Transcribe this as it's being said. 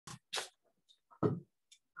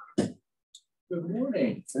Good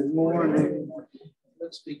morning. Good morning.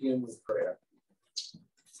 Let's begin with prayer.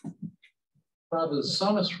 Father, the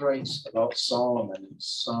psalmist writes about Solomon in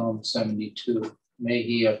Psalm 72. May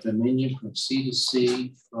he have dominion from sea to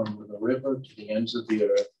sea, from the river to the ends of the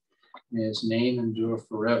earth. May his name endure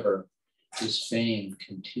forever. His fame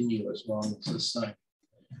continue as long as the sun.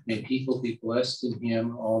 May people be blessed in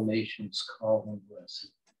him. All nations call him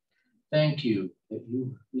blessed. Thank you that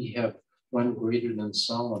we have one greater than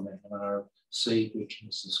Solomon in our Savior,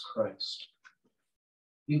 Jesus Christ.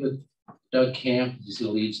 Be with Doug Camp as he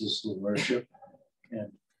leads us to worship,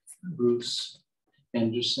 and Bruce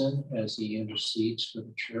Henderson as he intercedes for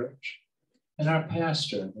the church, and our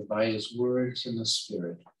pastor, that by his words and the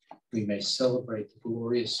Spirit, we may celebrate the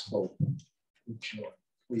glorious hope and joy.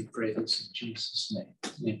 We pray this in Jesus' name.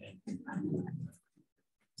 Amen.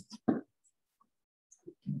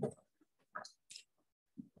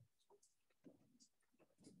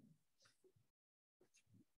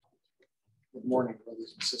 Good morning,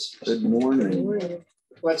 brothers and sisters. Good morning.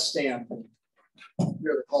 Let's stand and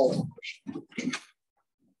hear the call to worship.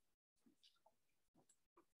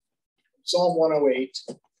 Psalm 108.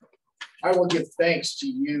 I will give thanks to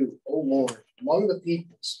you, O Lord, among the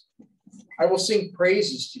peoples. I will sing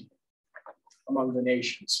praises to you among the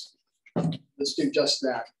nations. Let's do just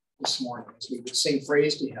that this morning as we would sing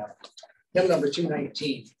praise to him. Hymn number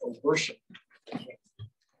 219, O Worship.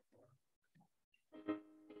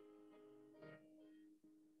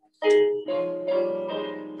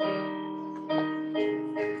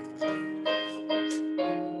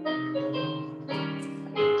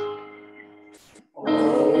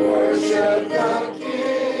 Worship the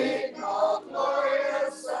King, all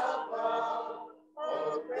glorious above.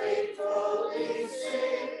 Oh, gratefully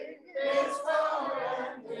sing his power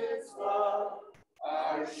and his love.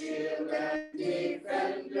 Our shield and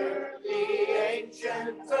defender, the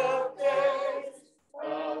ancient of days,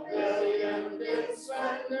 pavilion in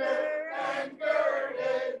splendor and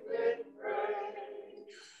girded with praise.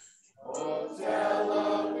 Oh, tell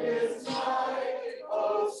of his might,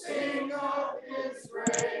 oh, sing of his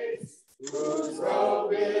grace, whose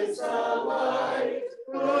robe is the light,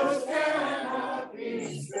 whose cannot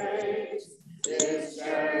be spaced. His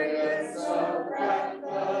chariots of wrath,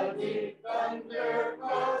 the deep thunder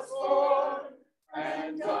goes forth,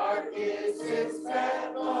 and dark is his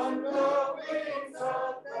path on the wings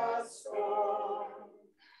of the storm.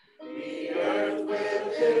 The earth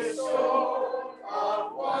with his store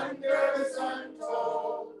of wonders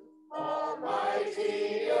untold,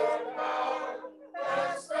 almighty your power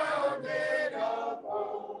has founded of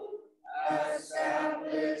old,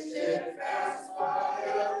 established it fast by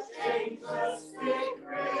a changeless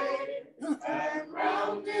decree, and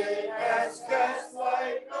round it has cast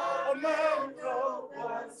like a mantle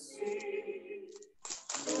the sea.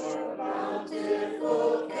 Your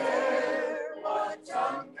bountiful care, what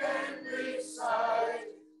tongue can recite?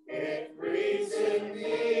 It breathes in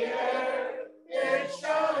the air, it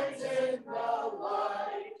shines in the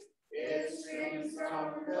light. It streams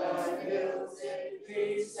from the hills, it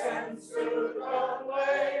descends through the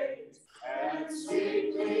waves, and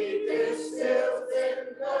sweetly distills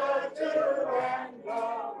in the dew and the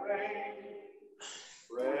rain.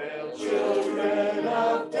 Frail children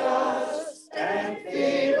of dust and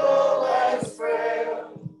feeble as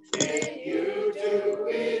frail, in you do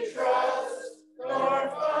we trust, nor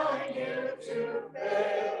find you to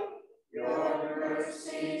fail. Your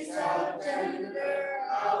mercies how tender,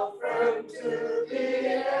 how firm to the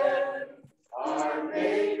end. Our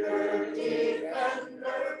Maker,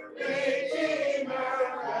 Defender, Redeemer,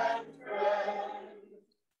 and Friend.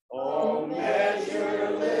 Oh,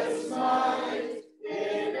 measureless might,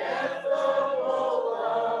 ineffable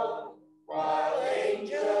love, while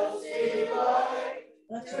angels delight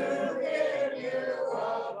to hear you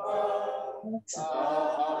above. The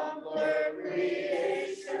humbler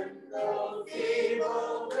creation, though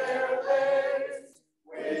feeble their ways,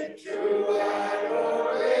 with true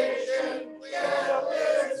adoration shall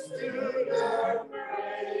lift to your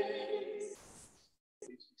praise.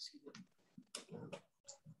 Please be seated.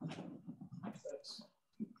 Let's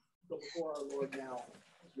go before our Lord now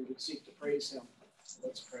as we would seek to praise him.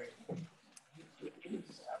 Let's pray.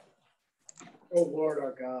 O Lord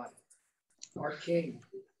our God, our King,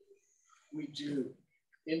 we do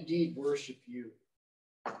indeed worship you,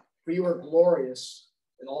 for you are glorious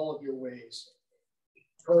in all of your ways,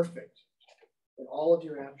 perfect in all of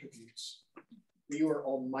your attributes. For you are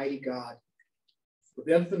Almighty God, with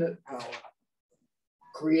infinite power,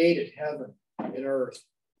 created heaven and earth,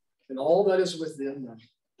 and all that is within them,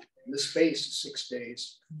 in the space of 6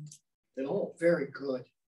 days, and all very good.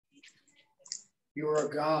 You are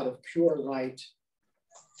a God of pure light,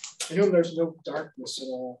 in whom there's no darkness at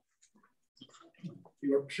all.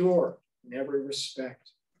 You are pure in every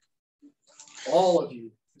respect. All of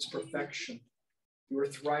you is perfection. You are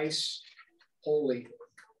thrice holy.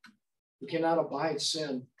 You cannot abide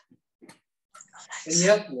sin. And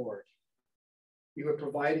yet, Lord, you have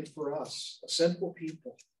provided for us, a sinful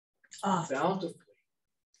people, bountifully.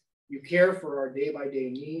 You care for our day-by-day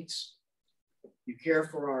needs. You care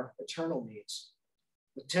for our eternal needs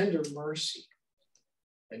with tender mercy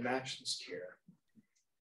and matchless care.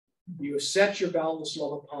 You have set your boundless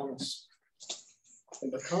love upon us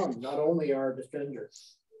and become not only our defender,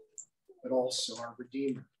 but also our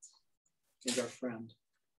redeemer and our friend.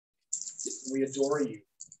 We adore you,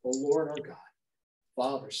 O Lord our God,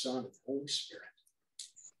 Father, Son, and Holy Spirit,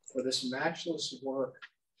 for this matchless work,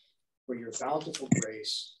 for your bountiful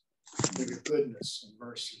grace, for your goodness and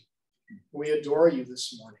mercy. We adore you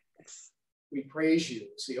this morning. We praise you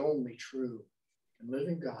as the only true and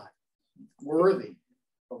living God, worthy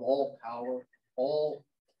of all power, all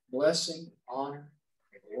blessing, honor,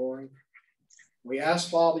 and glory. We ask,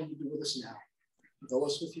 Father, you be with us now. Fill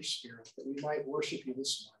us with your Spirit, that we might worship you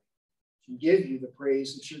this morning and give you the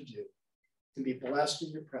praise that you're due, and be blessed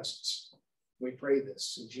in your presence. We pray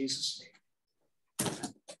this in Jesus' name.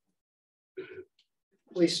 Amen.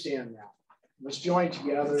 Please stand now. Let's join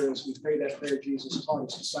together as we pray that prayer Jesus taught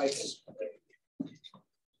his disciples to pray.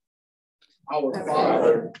 Our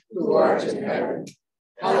Father, who art in heaven,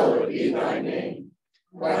 hallowed be thy name.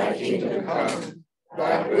 Thy kingdom come,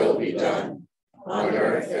 thy will be done, on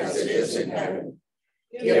earth as it is in heaven.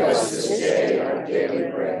 Give us this day our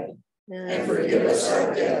daily bread, and forgive us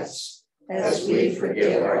our debts, as we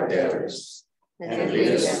forgive our debtors. And lead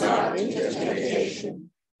us not into temptation,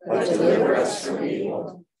 but deliver us from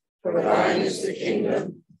evil. For thine is the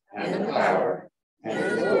kingdom, and the power, and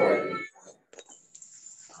the glory.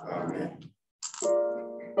 Amen.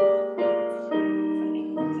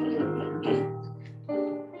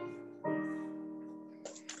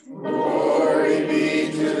 Glory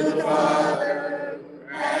be to the Father,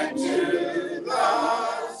 and to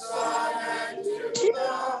the Son, and to the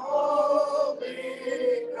Holy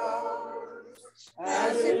Ghost,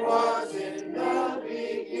 as it was in the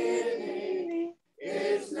beginning,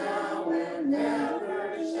 is now, and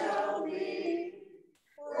never shall be,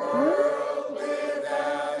 world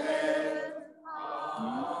without end.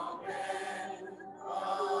 Amen.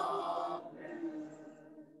 Amen.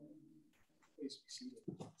 Please be seated.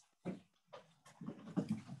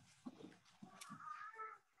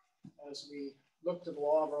 As we look to the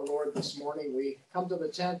law of our Lord this morning, we come to the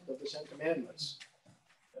 10th of the 10 Commandments.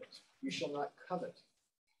 That you shall not covet.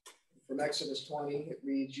 From Exodus 20, it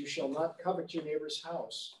reads, you shall not covet your neighbor's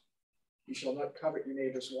house. You shall not covet your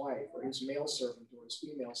neighbor's wife, or his male servant, or his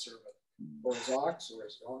female servant, or his ox, or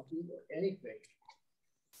his donkey, or anything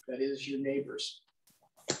that is your neighbor's.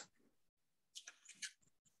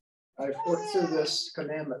 I've worked through this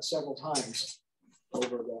commandment several times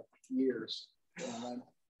over the years, and I'm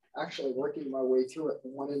actually working my way through it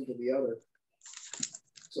from one end to the other.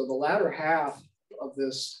 So the latter half of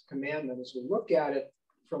this commandment, as we look at it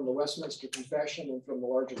from the Westminster Confession and from the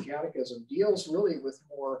larger catechism, deals really with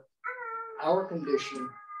more our condition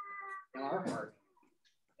and our heart.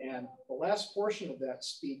 And the last portion of that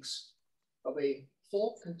speaks of a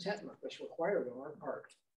full contentment that's required on our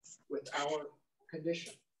part with our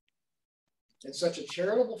condition. In such a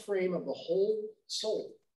charitable frame of the whole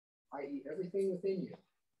soul, i.e. everything within you,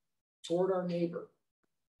 toward our neighbor,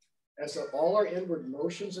 as that all our inward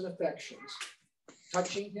motions and affections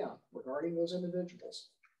touching him, regarding those individuals,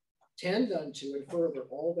 tend unto and further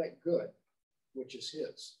all that good which is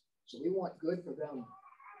his. So we want good for them,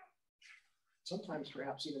 sometimes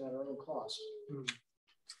perhaps even at our own cost.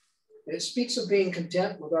 And it speaks of being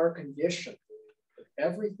content with our condition, with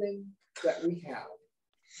everything that we have,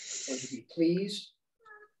 and to be pleased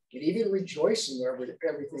and even rejoicing over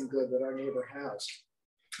everything good that our neighbor has.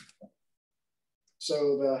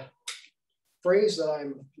 So the phrase that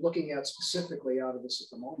I'm looking at specifically out of this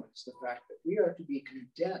at the moment is the fact that we are to be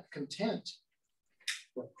content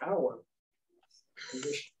with our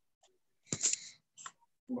condition.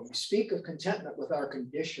 And when we speak of contentment with our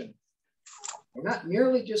condition, we're not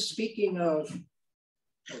merely just speaking of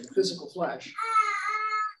the physical flesh,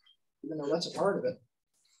 even though that's a part of it.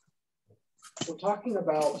 We're talking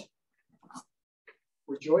about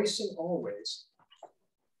rejoicing always,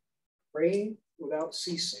 praying without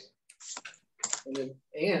ceasing, and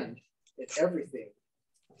in everything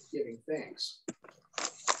giving thanks.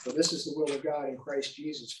 For this is the will of God in Christ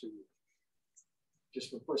Jesus for you. Just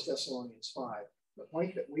from 1 Thessalonians 5. The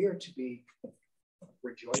point that we are to be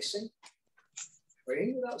rejoicing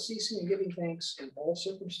praying without ceasing and giving thanks in all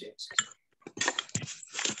circumstances.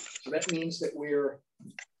 So that means that we're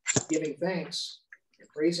giving thanks and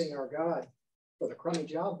praising our God for the crummy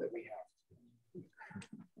job that we have,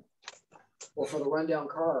 or for the rundown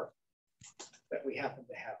car that we happen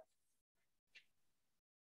to have,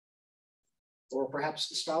 or perhaps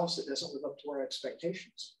the spouse that doesn't live up to our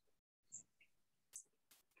expectations,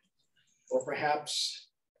 or perhaps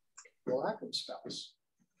the lack of a spouse,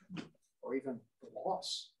 or even the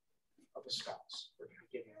loss of a spouse. We're to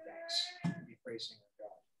be giving thanks and be praising our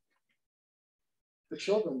God. The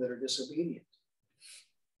children that are disobedient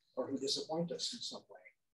or who disappoint us in some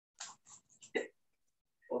way,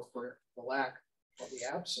 or for the lack or the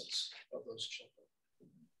absence of those children,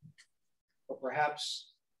 or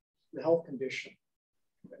perhaps the health condition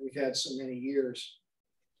that we've had so many years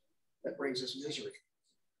that brings us misery,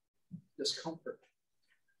 discomfort,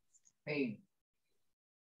 pain,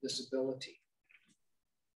 disability.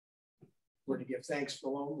 We're to give thanks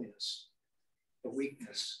for loneliness, for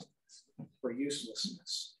weakness, for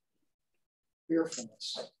uselessness,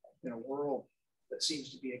 fearfulness in a world that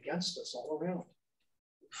seems to be against us all around.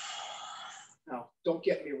 Now, don't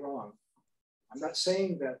get me wrong. I'm not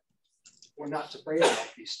saying that we're not to pray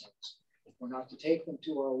about these things. We're not to take them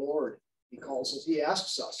to our Lord. He calls us, he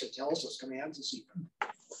asks us, he tells us, commands us even,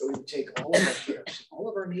 that we would take all of our cares, all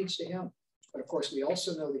of our needs to him. But of course, we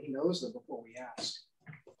also know that he knows them before we ask.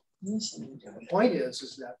 And the point is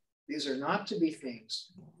that these are not to be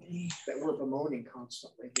things that we're bemoaning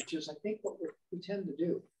constantly, which is, I think, what we tend to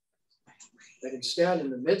do. That instead, in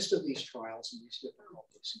the midst of these trials and these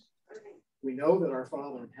difficulties, we know that our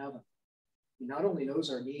Father in heaven, he not only knows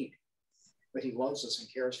our need, but he loves us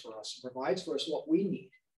and cares for us and provides for us what we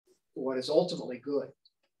need, for what is ultimately good.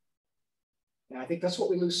 And I think that's what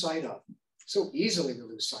we lose sight of. So easily we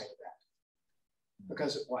lose sight of that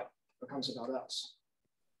because it what? Becomes about us.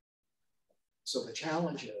 So the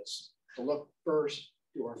challenge is to look first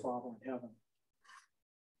to our Father in heaven,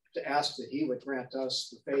 to ask that he would grant us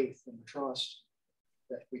the faith and the trust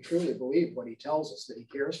that we truly believe what he tells us, that he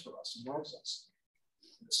cares for us and loves us.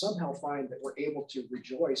 And to somehow find that we're able to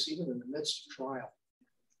rejoice even in the midst of trial,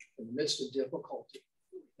 in the midst of difficulty,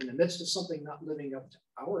 in the midst of something not living up to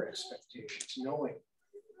our expectations, knowing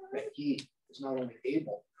that he is not only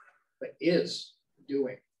able, but is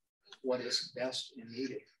doing what is best and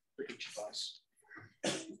needed for each of us.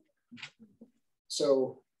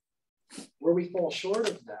 So where we fall short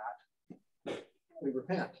of that, we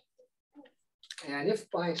repent. And if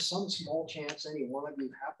by some small chance any one of you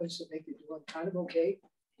happens to think you're doing kind of okay,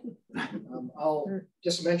 I'll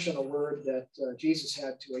just mention a word that Jesus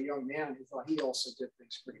had to a young man who thought he also did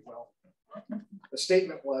things pretty well. The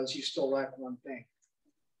statement was, you still lack one thing.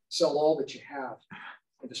 Sell all that you have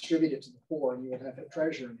and distribute it to the poor, and you will have a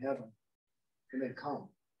treasure in heaven. And then come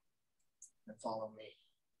and follow me.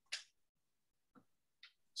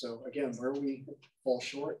 So again, where we fall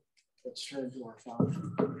short, let's turn to our Father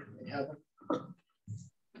in heaven.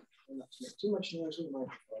 And not to make too much noise with the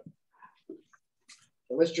microphone.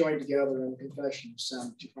 So let's join together in the confession of sin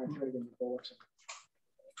that you find printed in the bulletin.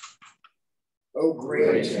 O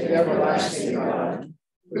great and everlasting God,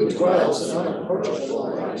 who dwells in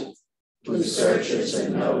unapproachable light, who searches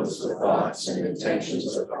and knows the thoughts and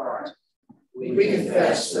intentions of the heart, we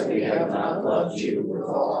confess that we have not loved you with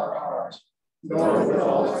all our heart, nor with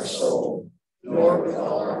all our soul, nor with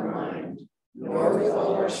all our mind, nor with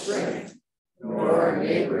all our strength, nor our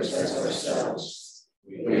neighbors as ourselves.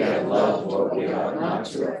 We have loved what we ought not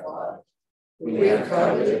to have loved. We have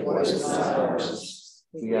coveted what is not ours.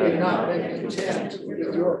 We have not been content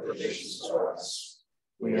with your provisions for us.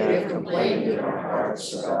 We have complained in our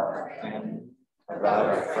hearts about our family, about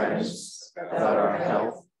our friends, about our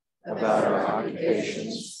health, about our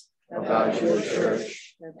occupations, about your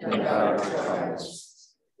church, and about our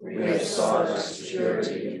trials. We have sought our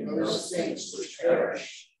security in those things which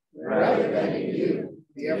perish, rather than in you,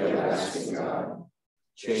 the everlasting God.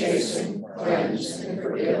 Chasten, cleanse, and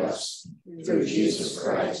forgive us through Jesus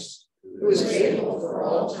Christ, who is able for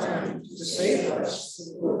all time to save us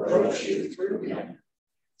who approach you through him,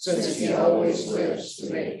 since he always lives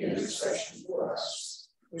to make intercession for us.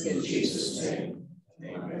 In Jesus' name,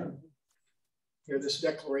 amen. Hear this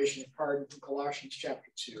declaration of pardon from Colossians chapter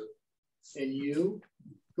 2. And you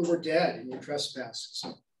who were dead in your trespasses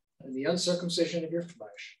and the uncircumcision of your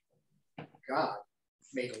flesh, God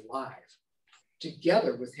made alive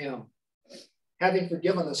together with him, having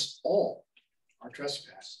forgiven us all our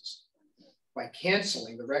trespasses by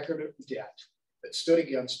canceling the record of debt that stood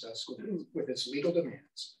against us with its legal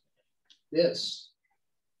demands. This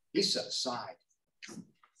he set aside,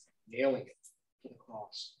 nailing it to the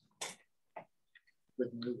cross.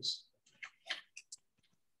 good news.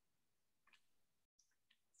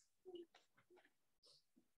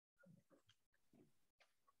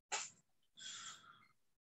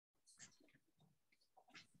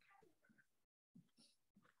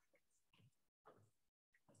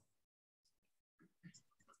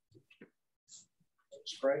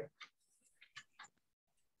 Let's pray.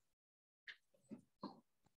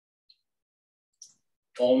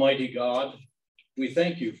 Almighty God, we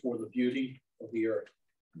thank you for the beauty of the earth.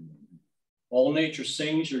 All nature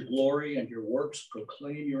sings your glory and your works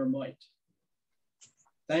proclaim your might.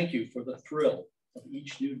 Thank you for the thrill of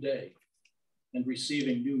each new day and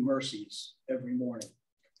receiving new mercies every morning.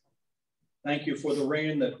 Thank you for the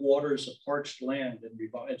rain that waters a parched land and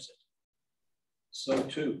revives it. So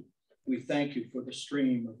too, we thank you for the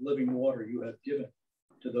stream of living water you have given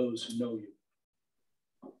to those who know you.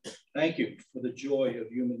 Thank you for the joy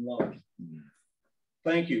of human love.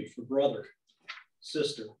 Thank you for brother,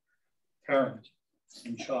 sister, parent,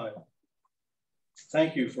 and child.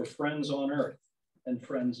 Thank you for friends on earth and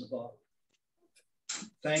friends above.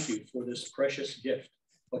 Thank you for this precious gift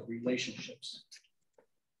of relationships.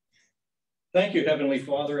 Thank you, Heavenly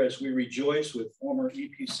Father, as we rejoice with former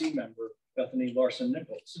EPC member Bethany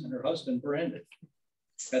Larson-Nichols and her husband, Brandon,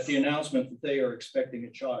 at the announcement that they are expecting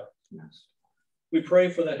a child. Yes. We pray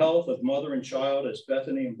for the health of mother and child as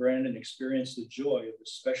Bethany and Brandon experience the joy of the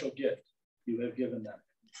special gift you have given them.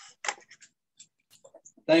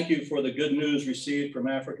 Thank you for the good news received from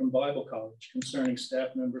African Bible College concerning staff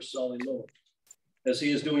member Solly Lowe, as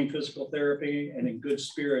he is doing physical therapy and in good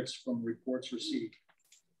spirits from reports received.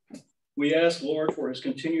 We ask, Lord, for his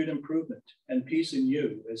continued improvement and peace in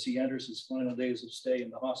you as he enters his final days of stay in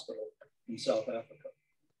the hospital in South Africa.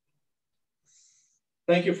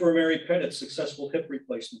 Thank you for Mary Pettit's successful hip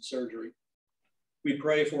replacement surgery. We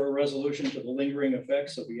pray for a resolution to the lingering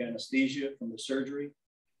effects of the anesthesia from the surgery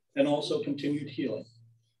and also continued healing,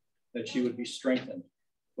 that she would be strengthened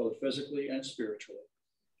both physically and spiritually.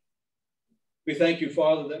 We thank you,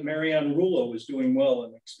 Father, that Marianne Rulo is doing well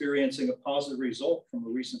and experiencing a positive result from a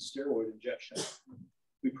recent steroid injection.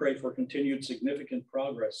 We pray for continued significant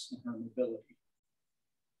progress in her mobility.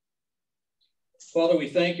 Father, we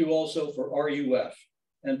thank you also for RUF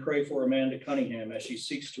and pray for Amanda Cunningham as she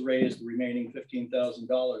seeks to raise the remaining $15,000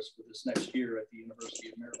 for this next year at the University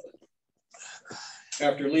of Maryland.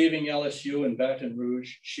 After leaving LSU and Baton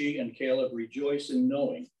Rouge, she and Caleb rejoice in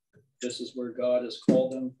knowing this is where God has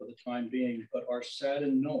called them for the time being, but are sad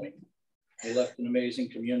in knowing they left an amazing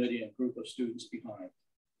community and group of students behind.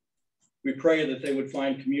 We pray that they would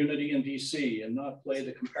find community in DC and not play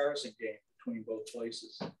the comparison game between both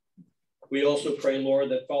places. We also pray, Lord,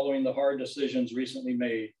 that following the hard decisions recently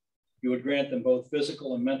made, you would grant them both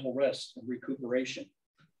physical and mental rest and recuperation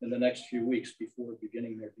in the next few weeks before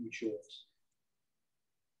beginning their new chores.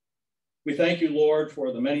 We thank you, Lord,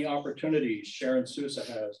 for the many opportunities Sharon Sousa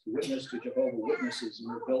has to witness to Jehovah's Witnesses in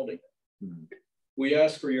her building. We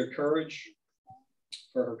ask for your courage,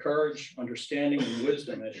 for her courage, understanding, and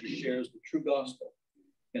wisdom as she shares the true gospel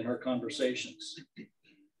in her conversations.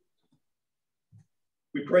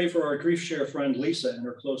 We pray for our grief share friend Lisa and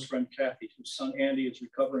her close friend Kathy, whose son Andy is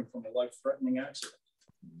recovering from a life-threatening accident.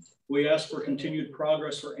 We ask for continued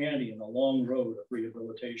progress for Andy in the long road of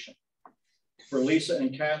rehabilitation. For Lisa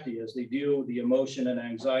and Kathy as they deal with the emotion and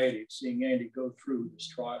anxiety of seeing Andy go through this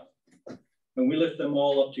trial. And we lift them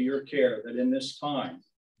all up to your care, that in this time,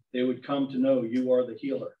 they would come to know you are the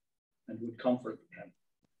healer and would comfort them.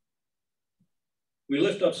 We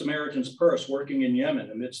lift up Samaritan's Purse working in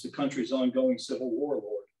Yemen amidst the country's ongoing civil war,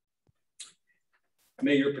 Lord.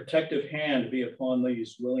 May your protective hand be upon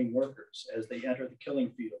these willing workers as they enter the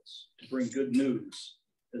killing fields to bring good news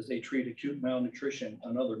as they treat acute malnutrition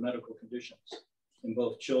and other medical conditions in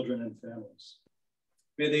both children and families.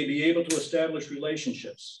 May they be able to establish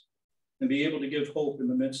relationships and be able to give hope in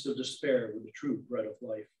the midst of despair with the true bread of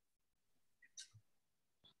life.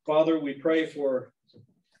 Father, we pray for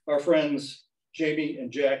our friends, Jamie and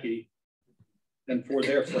Jackie, and for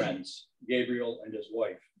their friends, Gabriel and his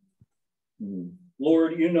wife.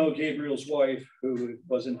 Lord, you know Gabriel's wife, who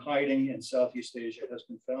was in hiding in Southeast Asia, has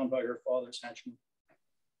been found by her father's henchmen.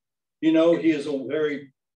 You know he is a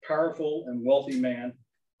very powerful and wealthy man,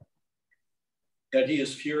 that he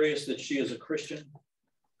is furious that she is a Christian,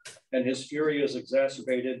 and his fury is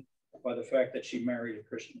exacerbated by the fact that she married a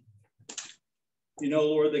Christian. You know,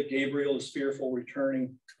 Lord, that Gabriel is fearful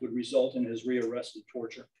returning would result in his rearrest and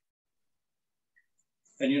torture.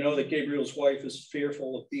 And you know that Gabriel's wife is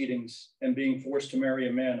fearful of beatings and being forced to marry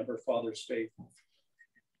a man of her father's faith.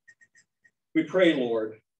 We pray,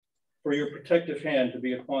 Lord, for your protective hand to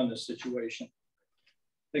be upon this situation.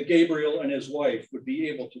 that Gabriel and his wife would be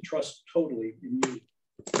able to trust totally in you,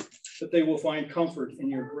 that they will find comfort in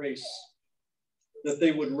your grace, that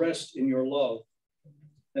they would rest in your love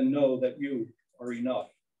and know that you are enough.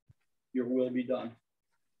 Your will be done.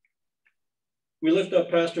 We lift up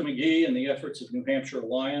Pastor McGee and the efforts of New Hampshire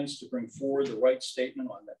Alliance to bring forward the right statement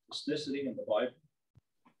on ethnicity in the Bible.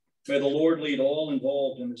 May the Lord lead all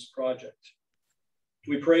involved in this project.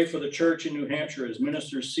 We pray for the church in New Hampshire as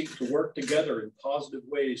ministers seek to work together in positive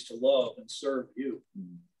ways to love and serve you.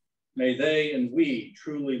 May they and we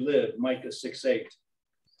truly live Micah 6:8.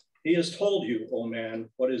 He has told you, O man,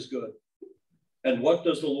 what is good. And what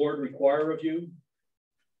does the Lord require of you?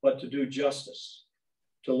 But to do justice,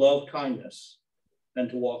 to love kindness, and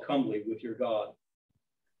to walk humbly with your God.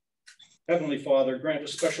 Heavenly Father, grant a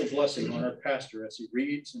special blessing on our pastor as he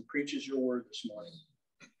reads and preaches your word this morning.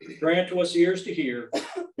 Grant to us ears to hear,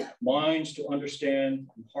 minds to understand,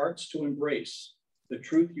 and hearts to embrace the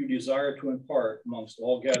truth you desire to impart amongst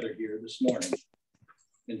all gathered here this morning.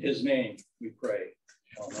 In his name we pray.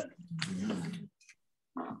 Amen.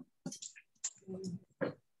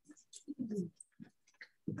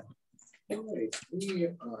 All right, we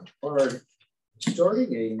are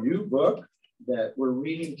starting a new book that we're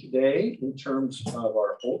reading today in terms of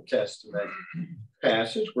our Old Testament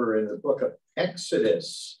passage. We're in the book of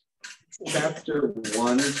Exodus, chapter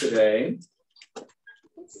 1 today.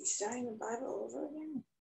 Is he starting the Bible over again?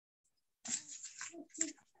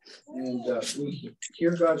 And we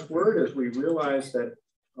hear God's word as we realize that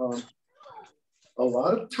a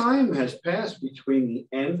lot of time has passed between the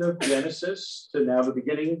end of Genesis to now the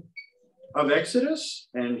beginning of Exodus.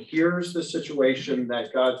 And here's the situation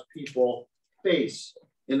that God's people face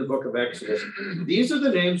in the book of Exodus. These are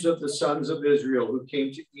the names of the sons of Israel who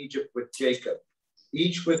came to Egypt with Jacob,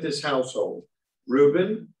 each with his household: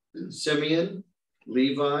 Reuben, Simeon,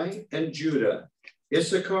 Levi, and Judah,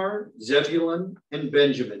 Issachar, Zebulun, and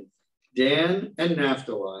Benjamin, Dan and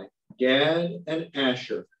Naphtali, Gad and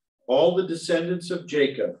Asher. All the descendants of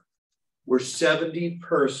Jacob were 70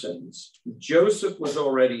 persons. Joseph was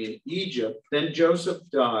already in Egypt. Then Joseph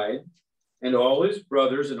died, and all his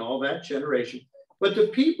brothers and all that generation. But the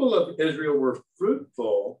people of Israel were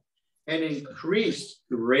fruitful and increased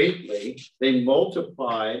greatly. They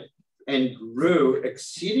multiplied and grew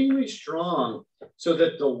exceedingly strong, so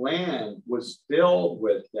that the land was filled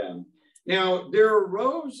with them. Now there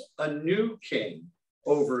arose a new king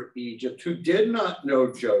over Egypt who did not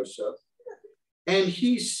know Joseph. And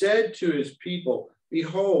he said to his people,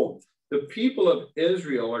 "Behold, the people of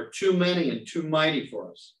Israel are too many and too mighty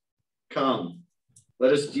for us. Come,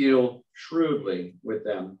 let us deal shrewdly with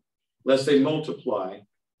them, lest they multiply.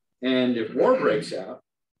 And if war breaks out,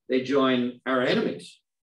 they join our enemies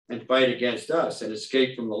and fight against us and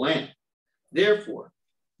escape from the land." Therefore,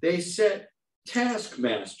 they set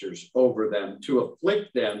taskmasters over them to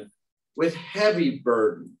afflict them with heavy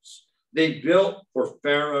burdens. They built for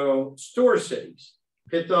Pharaoh store cities,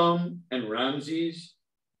 Pithom and Ramses.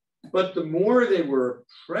 But the more they were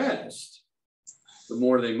oppressed, the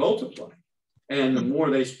more they multiplied, and the more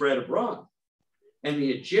they spread abroad. And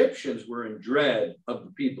the Egyptians were in dread of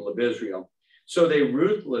the people of Israel. So they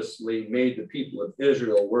ruthlessly made the people of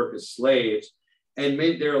Israel work as slaves and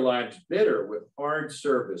made their lives bitter with hard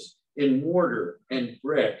service in mortar and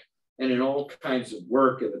brick and in all kinds of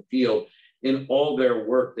work in the field. In all their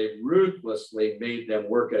work, they ruthlessly made them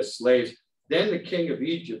work as slaves. Then the king of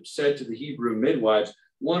Egypt said to the Hebrew midwives,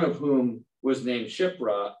 one of whom was named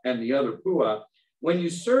Shiphrah and the other Puah, "When you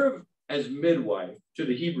serve as midwife to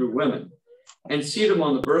the Hebrew women and see them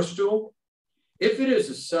on the birth stool, if it is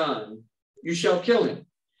a son, you shall kill him.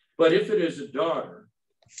 But if it is a daughter,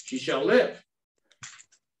 she shall live."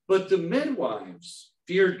 But the midwives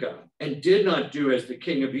feared God and did not do as the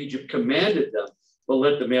king of Egypt commanded them, but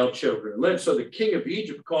let the male children live. So the king of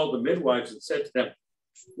Egypt called the midwives and said to them,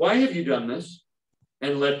 "Why have you done this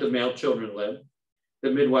and let the male children live?"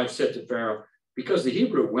 The midwife said to Pharaoh, "Because the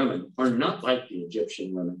Hebrew women are not like the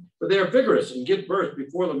Egyptian women, but they are vigorous and give birth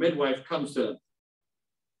before the midwife comes to them."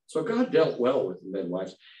 So God dealt well with the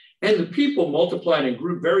midwives, and the people multiplied and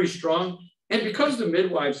grew very strong. And because the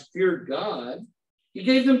midwives feared God, he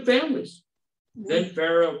gave them families. Then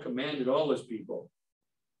Pharaoh commanded all his people,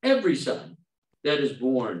 "Every son that is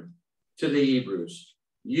born to the Hebrews,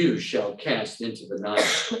 you shall cast into the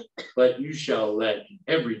Nile, but you shall let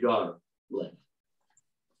every daughter live."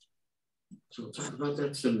 So we'll talk about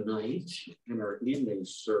that tonight in our evening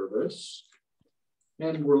service.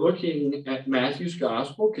 And we're looking at Matthew's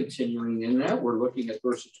gospel, continuing in that. We're looking at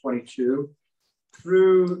verses 22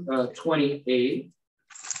 through 28.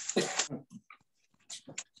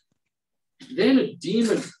 Then a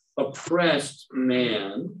demon oppressed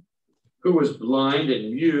man who was blind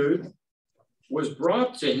and mute was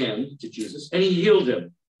brought to him, to Jesus, and he healed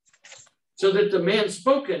him, so that the man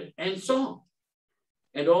spoke and saw.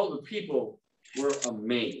 And all the people were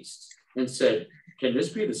amazed and said, "Can this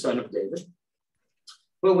be the son of David?"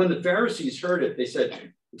 But when the Pharisees heard it, they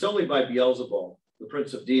said, "It's only by Beelzebul, the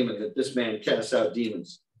prince of demons, that this man casts out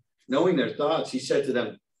demons." Knowing their thoughts, he said to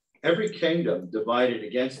them, "Every kingdom divided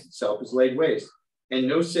against itself is laid waste, and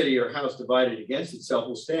no city or house divided against itself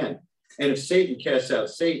will stand. And if Satan casts out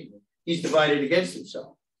Satan, he's divided against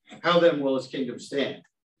himself. How then will his kingdom stand?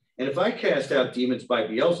 And if I cast out demons by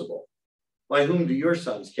Beelzebul, by whom do your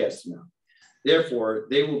sons cast them out? Therefore,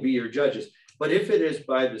 they will be your judges. But if it is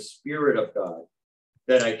by the Spirit of God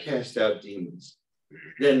that I cast out demons,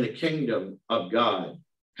 then the kingdom of God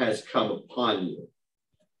has come upon you."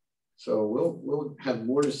 So we'll have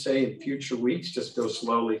more to say in future weeks. Just go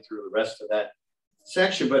slowly through the rest of that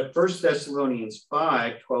section. But 1 Thessalonians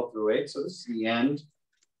 5, 12 through 8. So this is the end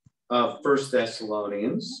of 1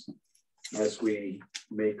 Thessalonians as we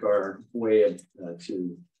make our way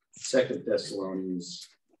to 2 Thessalonians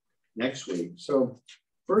next week. So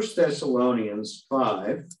 1 Thessalonians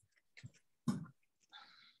 5,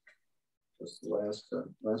 just the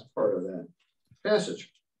last part of that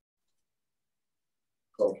passage,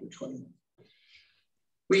 12 through 21.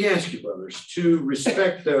 "We ask you, brothers, to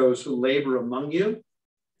respect those who labor among you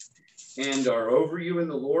and are over you in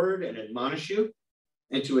the Lord and admonish you,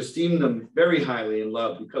 and to esteem them very highly in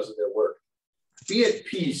love because of their work. Be at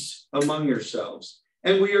peace among yourselves.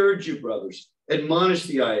 And we urge you, brothers, admonish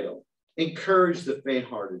the idle, encourage the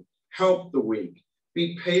faint-hearted, help the weak,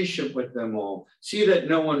 be patient with them all. See that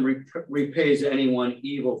no one repays anyone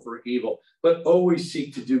evil for evil, but always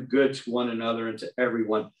seek to do good to one another and to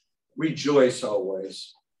everyone. Rejoice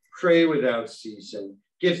always. Pray without ceasing.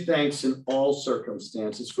 Give thanks in all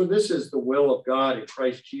circumstances, for this is the will of God in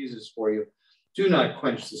Christ Jesus for you. Do not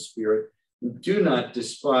quench the spirit. Do not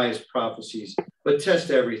despise prophecies, but test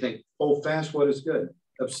everything. Hold fast what is good.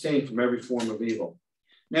 Abstain from every form of evil.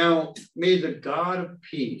 Now, may the God of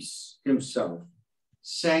peace himself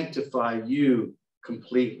sanctify you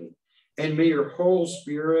completely, and may your whole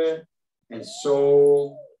spirit and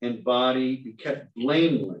soul and body be kept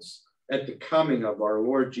blameless at the coming of our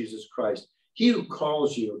Lord Jesus Christ. He who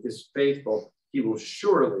calls you is faithful. He will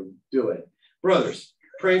surely do it. Brothers,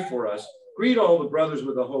 pray for us. Greet all the brothers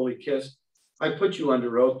with a holy kiss. I put you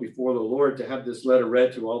under oath before the Lord to have this letter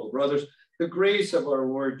read to all the brothers. The grace of our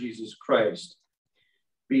Lord Jesus Christ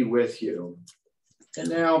be with you. And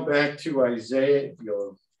now back to Isaiah. If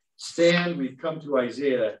you'll stand, we've come to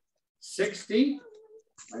Isaiah 60.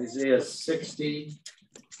 Isaiah 60.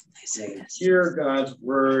 And hear God's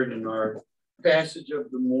word in our passage of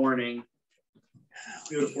the morning.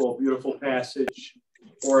 Beautiful, beautiful passage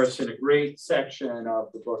for us in a great section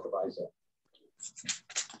of the book of Isaiah.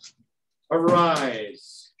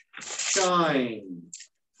 Arise, shine,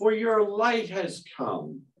 for your light has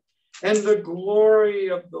come, and the glory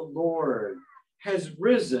of the Lord has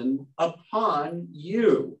risen upon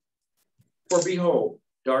you. For behold,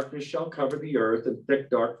 darkness shall cover the earth, and thick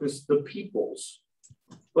darkness the peoples.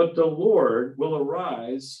 But the Lord will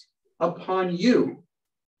arise upon you,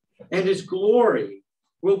 and his glory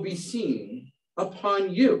will be seen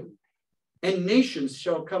upon you. And nations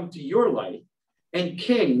shall come to your light, and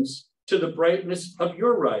kings to the brightness of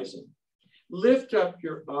your rising. Lift up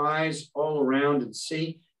your eyes all around and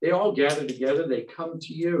see. They all gather together, they come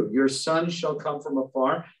to you. Your sons shall come from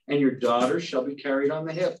afar, and your daughters shall be carried on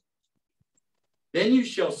the hip. Then you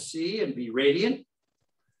shall see and be radiant.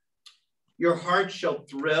 Your heart shall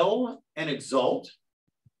thrill and exult,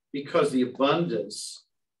 because the abundance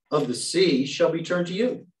of the sea shall be turned to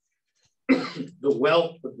you. The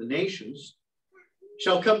wealth of the nations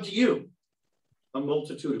shall come to you. A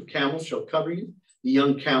multitude of camels shall cover you, the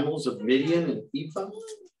young camels of Midian and Ephah.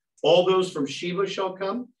 All those from Sheba shall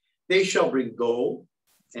come. They shall bring gold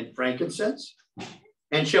and frankincense,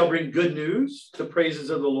 and shall bring good news, the praises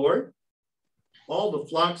of the Lord. All the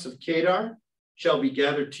flocks of Kedar shall be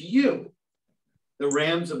gathered to you. The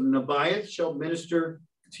rams of Nebaioth shall minister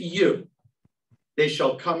to you. They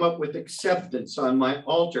shall come up with acceptance on my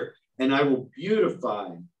altar, and I will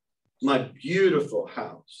beautify my beautiful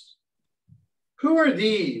house. Who are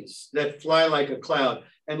these that fly like a cloud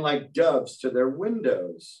and like doves to their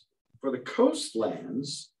windows? For the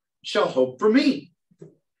coastlands shall hope for me.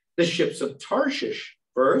 The ships of Tarshish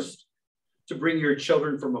first, to bring your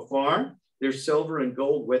children from afar, their silver and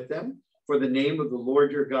gold with them, for the name of the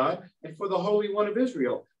Lord your God, and for the Holy One of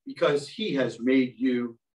Israel, because he has made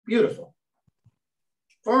you beautiful.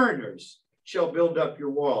 Foreigners shall build up your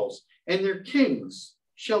walls, and their kings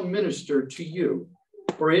shall minister to you.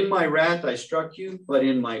 For in my wrath I struck you, but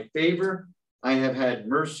in my favor I have had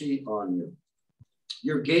mercy on you.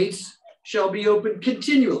 Your gates shall be open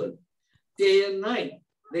continually, day and night.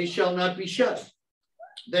 They shall not be shut,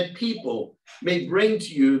 that people may bring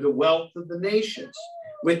to you the wealth of the nations,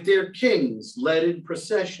 with their kings led in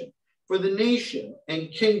procession. For the nation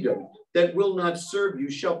and kingdom that will not serve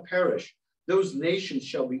you shall perish. Those nations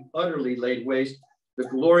shall be utterly laid waste. The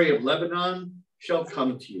glory of Lebanon shall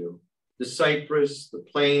come to you, the cypress, the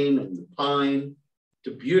plane, and the pine, to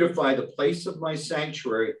beautify the place of my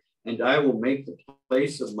sanctuary, and I will make the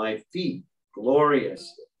place of my feet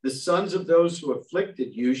glorious. The sons of those who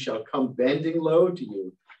afflicted you shall come bending low to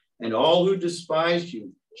you, and all who despise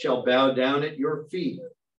you shall bow down at your feet.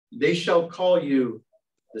 They shall call you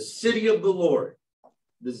the city of the Lord,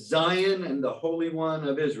 the Zion and the Holy One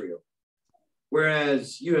of Israel.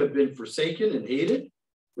 Whereas you have been forsaken and hated,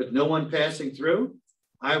 with no one passing through,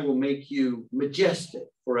 I will make you majestic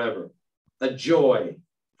forever, a joy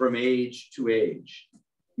from age to age.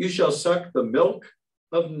 You shall suck the milk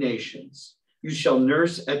of nations. You shall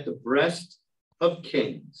nurse at the breast of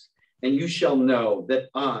kings, and you shall know that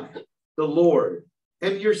I, the Lord,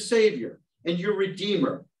 am your Savior and your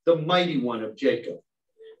Redeemer, the mighty one of Jacob.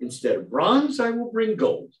 Instead of bronze, I will bring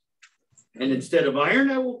gold, and instead of iron,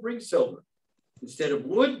 I will bring silver. Instead of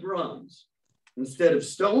wood, bronze. Instead of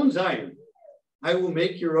stones, iron. I will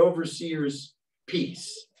make your overseers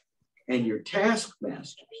peace, and your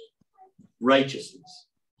taskmasters righteousness.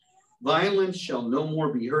 Violence shall no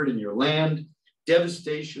more be heard in your land,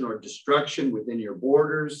 devastation or destruction within your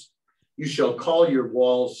borders. You shall call your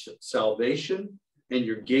walls salvation and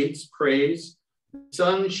your gates praise. The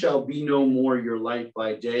sun shall be no more your light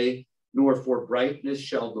by day, nor for brightness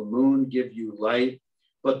shall the moon give you light.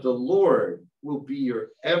 But the Lord will be your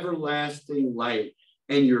everlasting light,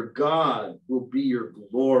 and your God will be your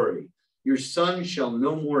glory. Your sun shall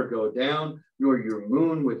no more go down, nor your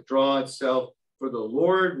moon withdraw itself, for the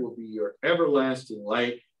Lord will be your everlasting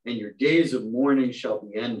light, and your days of mourning shall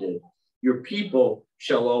be ended. Your people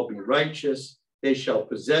shall all be righteous. They shall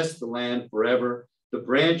possess the land forever, the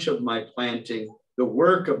branch of my planting, the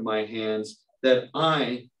work of my hands, that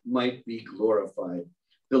I might be glorified.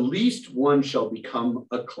 The least one shall become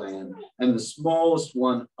a clan, and the smallest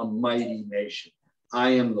one a mighty nation.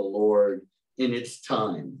 I am the Lord. In its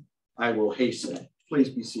time, I will hasten. Please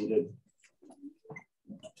be seated.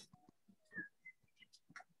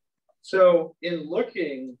 So in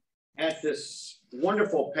looking at this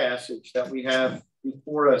wonderful passage that we have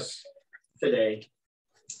before us today,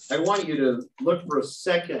 I want you to look for a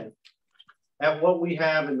second at what we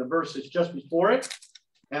have in the verses just before it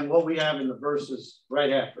and what we have in the verses right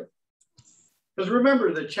after it. Because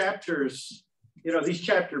remember, the chapters, these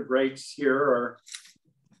chapter breaks here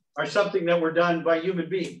are something that were done by human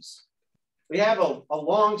beings. We have a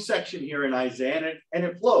long section here in Isaiah, and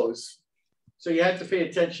it flows. So you have to pay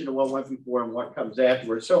attention to what went before and what comes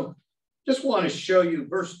afterwards. So just want to show you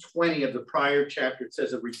verse 20 of the prior chapter. It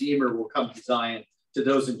says a Redeemer will come to Zion, to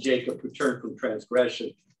those in Jacob who turn from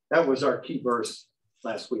transgression. That was our key verse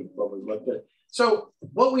last week when we looked at it. So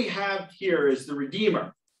what we have here is the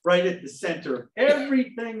Redeemer right at the center of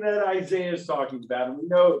everything that Isaiah is talking about. And we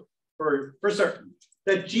know for certain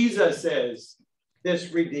that Jesus is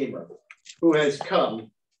this Redeemer who has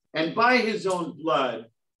come, and by his own blood,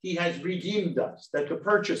 he has redeemed us, that the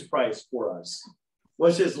purchase price for us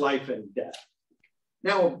was his life and death.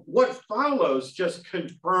 Now, what follows just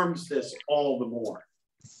confirms this all the more.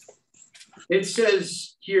 It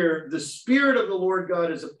says here, the Spirit of the Lord God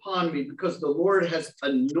is upon me, because the Lord has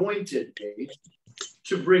anointed me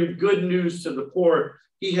to bring good news to the poor.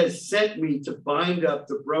 He has sent me to bind up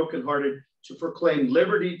the brokenhearted, to proclaim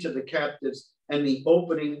liberty to the captives, and the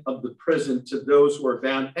opening of the prison to those who are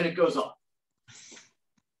bound. And it goes on.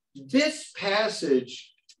 This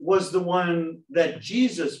passage was the one that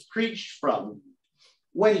Jesus preached from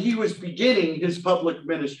when he was beginning his public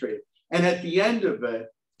ministry. And at the end of it,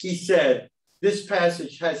 he said, this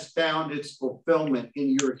passage has found its fulfillment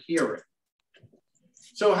in your hearing.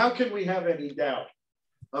 So how can we have any doubt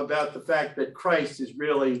about the fact that Christ is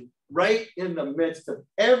really right in the midst of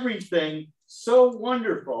everything so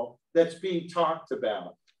wonderful that's being talked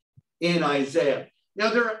about in Isaiah? Now,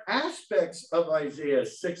 there are aspects of Isaiah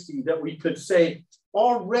 60 that we could say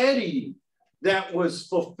already that was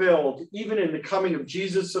fulfilled, even in the coming of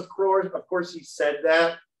Jesus, of course, he said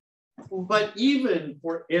that. But even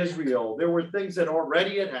for Israel, there were things that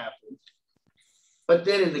already had happened. But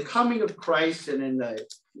then in the coming of Christ and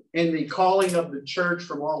in the calling of the church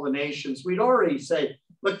from all the nations, we'd already say,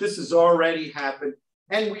 look, this has already happened.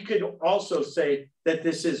 And we could also say that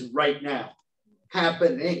this is right now.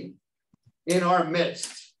 happening in our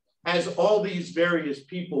midst as all these various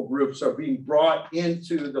people groups are being brought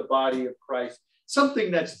into the body of Christ,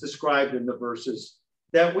 something that's described in the verses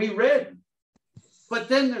that we read. But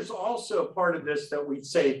then there's also a part of this that we'd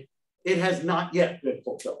say it has not yet been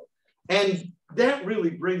fulfilled. And that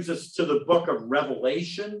really brings us to the book of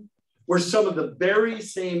Revelation, where some of the very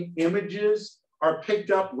same images are picked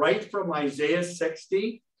up right from Isaiah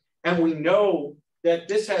 60. And we know that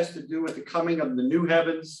this has to do with the coming of the new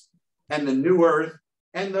heavens and the new earth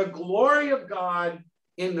and the glory of God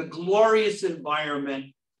in the glorious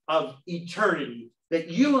environment of eternity that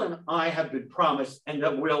you and I have been promised and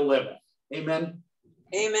that we'll live in. Amen?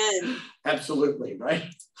 Amen. Absolutely, right?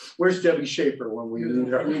 Where's Debbie Schaefer when we need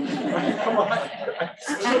her? Come on.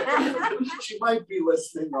 She might be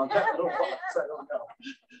listening on that little box. I don't know.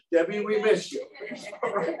 Debbie, we miss you.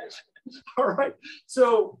 All right. All right.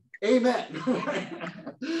 So, amen.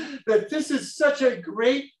 That this is such a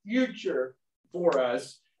great future for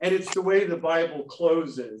us. And it's the way the Bible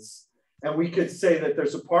closes. And we could say that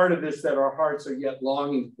there's a part of this that our hearts are yet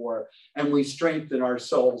longing for, and we strengthen our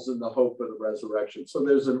souls in the hope of the resurrection. So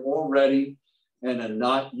there's an already and a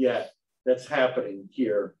not yet that's happening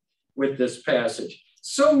here with this passage.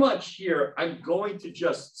 So much here, I'm going to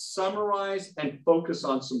just summarize and focus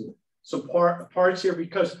on some parts here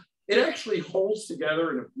because it actually holds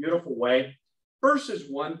together in a beautiful way. Verses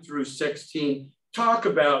 1 through 16 talk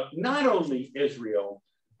about not only Israel,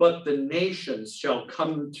 but the nations shall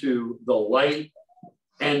come to the light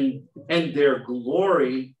and their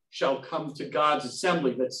glory shall come to God's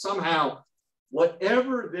assembly. That somehow,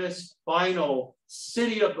 whatever this final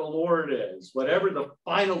city of the Lord is, whatever the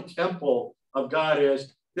final temple of God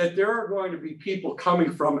is, that there are going to be people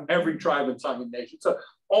coming from every tribe and tongue and nation. So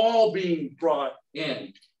all being brought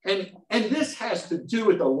in. And this has to do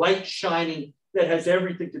with the light shining that has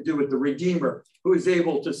everything to do with the Redeemer, who is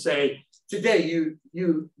able to say, today,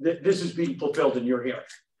 this is being fulfilled in your hearing.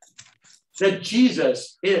 That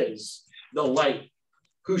Jesus is the light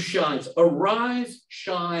who shines. Arise,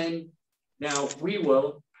 shine, now we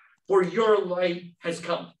will, for your light has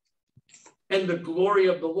come, and the glory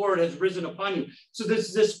of the Lord has risen upon you. So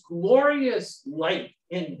this glorious light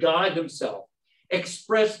in God himself,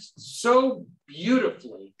 expressed so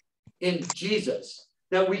beautifully in Jesus,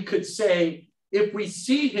 that we could say, if we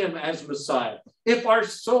see him as Messiah, if our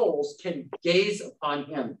souls can gaze upon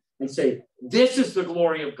him and say, this is the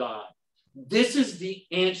glory of God, this is the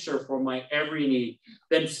answer for my every need,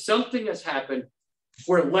 then something has happened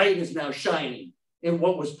where light is now shining in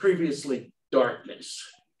what was previously darkness.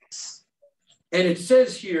 And it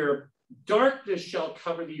says here, darkness shall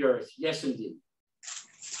cover the earth. Yes, indeed.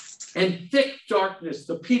 And thick darkness,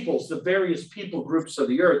 the peoples, the various people groups of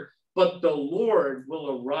the earth, but the Lord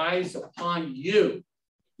will arise upon you.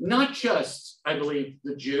 Not just, I believe,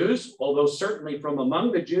 the Jews, although certainly from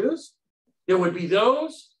among the Jews, there would be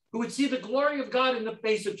those who would see the glory of God in the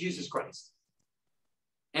face of Jesus Christ.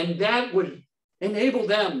 And that would enable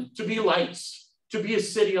them to be lights, to be a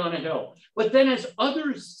city on a hill. But then as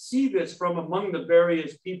others see this from among the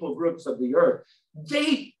various people groups of the earth,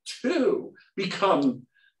 they too become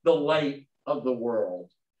the light of the world.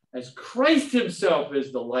 As Christ himself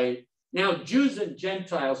is the light, now Jews and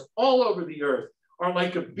Gentiles all over the earth are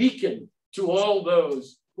like a beacon to all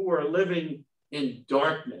those who are living in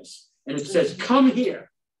darkness. And it says, come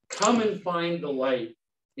here, come and find the light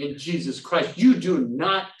in Jesus Christ. You do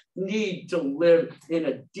not need to live in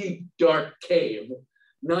a deep, dark cave,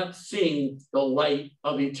 not seeing the light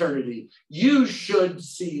of eternity. You should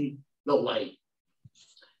see the light,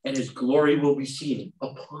 and his glory will be seen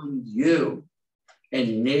upon you,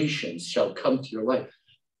 and nations shall come to your light.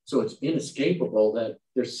 So it's inescapable that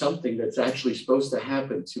there's something that's actually supposed to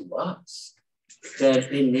happen to us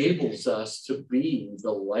that enables us to be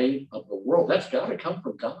the light of the world. That's got to come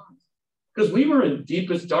from God. Because we were in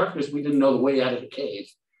deepest darkness. We didn't know the way out of the cave.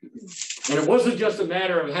 And it wasn't just a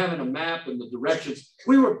matter of having a map and the directions.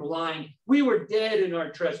 We were blind. We were dead in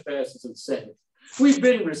our trespasses and sins. We've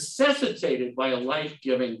been resuscitated by a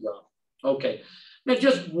life-giving God. Okay. Now,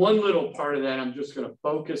 just one little part of that I'm just going to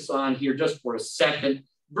focus on here just for a second.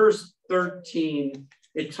 Verse 13,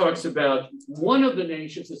 it talks about one of the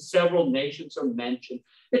nations, and several nations are mentioned.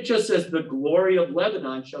 It just says, the glory of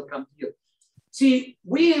Lebanon shall come to you. See,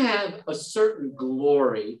 we have a certain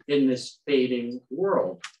glory in this fading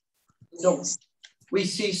world. So we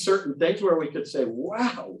see certain things where we could say,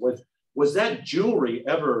 wow, was that jewelry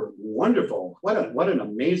ever wonderful? What an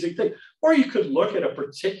amazing thing. Or you could look at a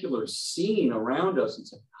particular scene around us and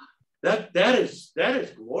say, that is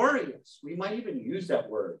glorious. We might even use that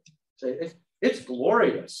word. Say it's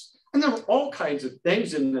glorious. And there are all kinds of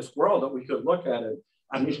things in this world that we could look at. And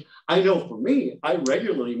I mean, I know for me, I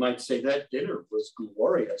regularly might say that dinner was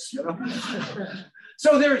glorious, you know?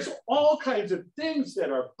 So there's all kinds of things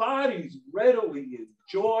that our bodies readily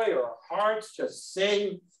enjoy, our hearts just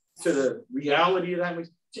sing to the reality of that.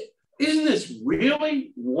 Isn't this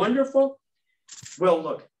really wonderful? Well,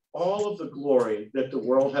 look, all of the glory that the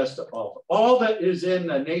world has to offer, all that is in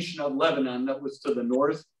the nation of Lebanon that was to the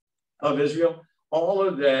north of Israel, all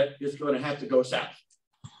of that is going to have to go south.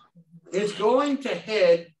 It's going to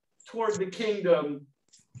head toward the kingdom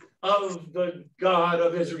of the God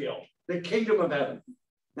of Israel, the kingdom of heaven.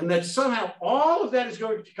 And that somehow all of that is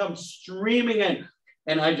going to come streaming in.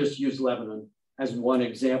 And I just use Lebanon as one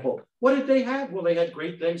example. What did they have? Well, they had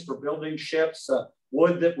great things for building ships,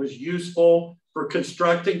 wood that was useful for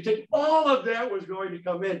constructing things. All of that was going to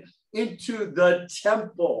come into the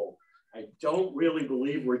temple. I don't really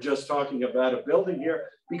believe we're just talking about a building here,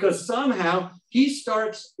 because somehow he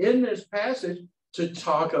starts in this passage to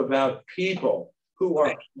talk about people who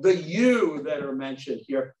are the you that are mentioned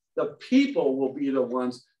here. The people will be the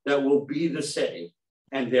ones that will be the city,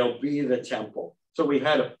 and they'll be the temple. So we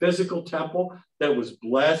had a physical temple that was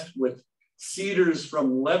blessed with cedars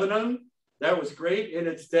from Lebanon. That was great in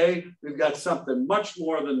its day. We've got something much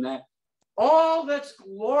more than that. All that's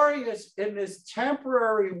glorious in this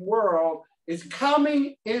temporary world is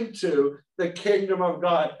coming into the kingdom of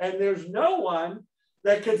God. And there's no one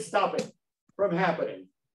that can stop it from happening,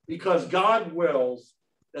 because God wills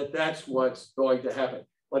that that's what's going to happen.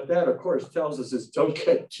 But that, of course, tells us is don't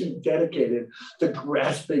get too dedicated to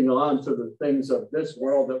grasping on to the things of this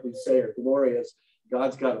world that we say are glorious.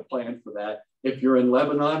 God's got a plan for that. If you're in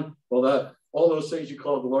Lebanon, well, all those things you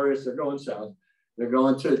call glorious, they're going south. They're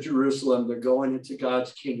going to Jerusalem. They're going into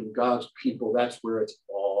God's kingdom, God's people. That's where it's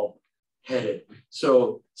all headed.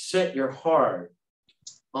 So set your heart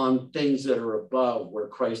on things that are above, where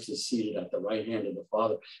Christ is seated at the right hand of the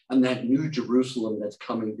Father, and that new Jerusalem that's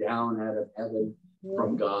coming down out of heaven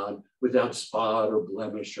from God without spot or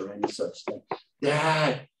blemish or any such thing.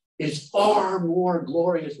 That is far more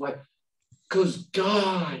glorious, because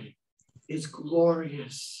God is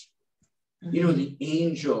glorious. You know, the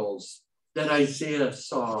angels that Isaiah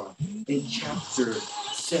saw in chapter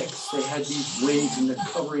 6, they had these wings and they're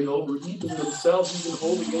covering over even themselves, even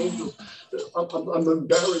holy angels. I'm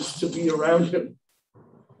embarrassed to be around him.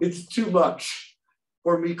 It's too much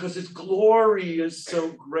for me because his glory is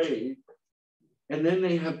so great. And then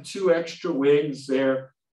they have 2 extra wings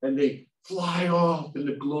there and they fly off in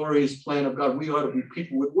the glorious plan of God. We ought to be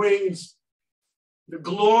people with wings. The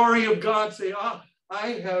glory of God, say, I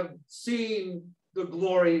have seen the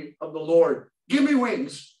glory of the Lord. Give me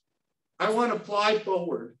wings. I want to fly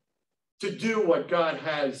forward to do what God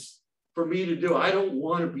has for me to do. I don't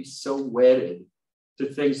want to be so wedded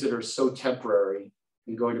to things that are so temporary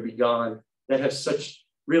and going to be gone, that have such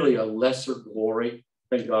really a lesser glory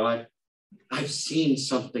than God. I've seen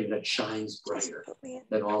something that shines brighter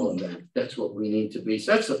than all of that. That's what we need to be.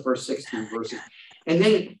 So that's the first 16 verses. And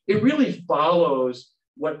then it really follows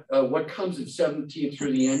what comes in 17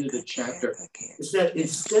 through the end of the chapter, is that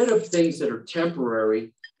instead of things that are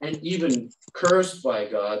temporary and even cursed by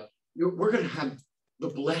God, we're going to have the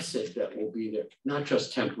blessed that will be there, not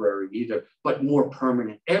just temporary either, but more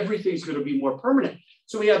permanent. Everything's going to be more permanent.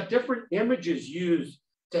 So we have different images used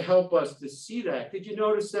to help us to see that. Did you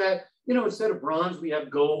notice that? You know, instead of bronze, we have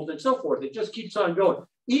gold and so forth. It just keeps on going.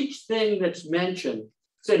 Each thing that's mentioned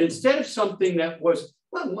said instead of something that was,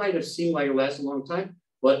 well, might have seemed like it lasted a long time,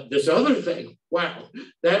 but this other thing, wow,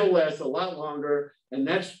 that'll last a lot longer. And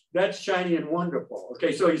that's shiny and wonderful.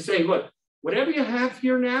 Okay, so he's saying, look, whatever you have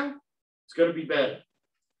here now, it's going to be better.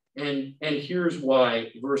 And here's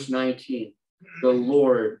why, verse 19, the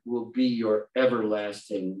Lord will be your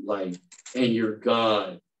everlasting light, and your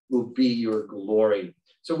God will be your glory.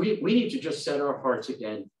 So we need to just set our hearts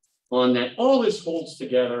again on that. All this holds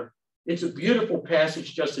together. It's a beautiful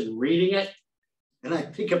passage just in reading it. And I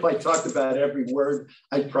think if I talked about every word,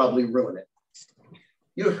 I'd probably ruin it.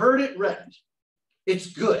 You heard it read. It's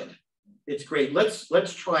good. It's great.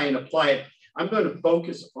 Let's try and apply it. I'm going to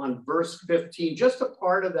focus on verse 15, just a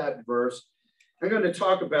part of that verse. I'm going to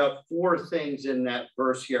talk about 4 things in that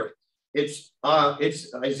verse here. It's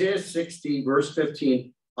Isaiah 60, verse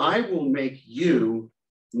 15. I will make you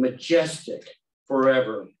majestic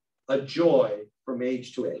forever, a joy from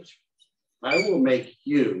age to age. I will make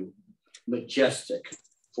you majestic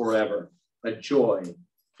forever, a joy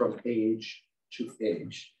from age to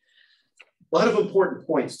age. A lot of important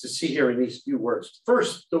points to see here in these few words.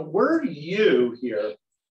 First, the word you here,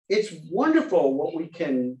 it's wonderful what we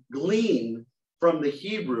can glean from the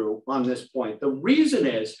Hebrew on this point. The reason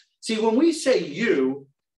is See, when we say you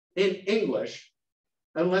in English,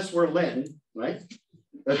 unless we're Lynn, right?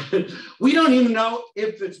 We don't even know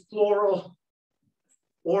if it's plural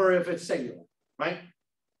or if it's singular, right?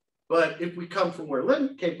 But if we come from where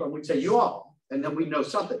Lynn came from, we'd say you all, and then we know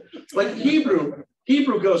something. But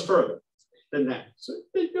Hebrew goes further than that. So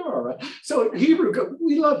you're all right. So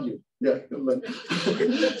we love you. Yeah.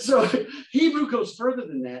 So Hebrew goes further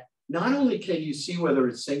than that. Not only can you see whether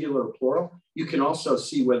it's singular or plural, you can also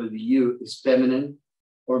see whether the you is feminine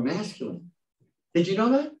or masculine. Did you know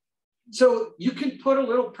that? So you can put a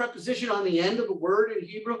little preposition on the end of a word in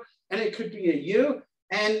Hebrew, and it could be a you.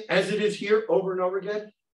 And as it is here over and over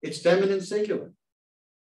again, it's feminine singular.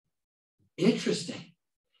 Interesting.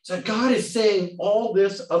 So God is saying all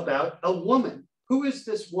this about a woman. Who is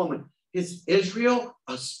this woman? Is Israel,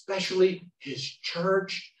 especially his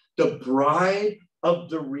church, the bride of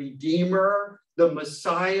the Redeemer, the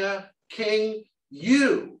Messiah, King.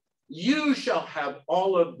 You shall have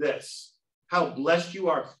all of this. How blessed you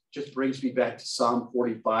are. Just brings me back to Psalm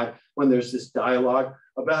 45 when there's this dialogue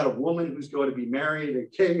about a woman who's going to be married a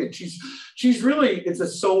king, and she's really, it's a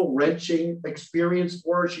soul-wrenching experience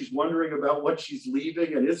for her. She's wondering about what she's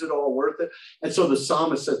leaving and is it all worth it? And so the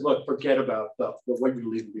psalmist says, look, forget about what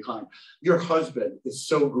you're leaving behind. Your husband is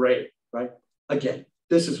so great, right? Again,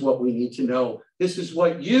 this is what we need to know. This is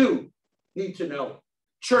what you need to know.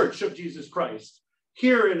 Church of Jesus Christ,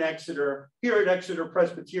 here at Exeter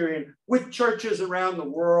Presbyterian, with churches around the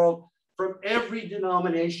world, from every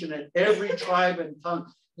denomination and every tribe and tongue,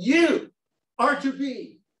 you are to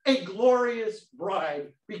be a glorious bride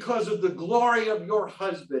because of the glory of your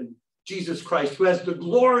husband, Jesus Christ, who has the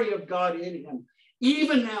glory of God in him,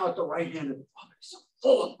 even now at the right hand of the Father. He's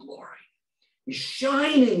full of glory. He's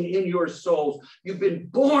shining in your souls. You've been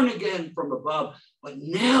born again from above, but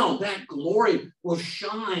now that glory will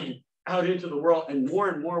shine out into the world. And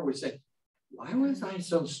more we say, why was I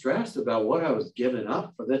so stressed about what I was giving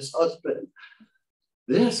up for this husband?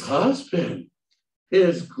 This husband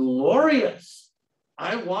is glorious.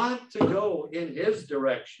 I want to go in his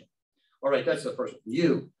direction. All right, that's the first one.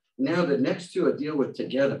 You. Now the next two I deal with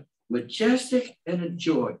together. Majestic and a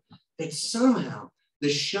joy. It's somehow the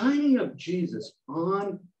shining of Jesus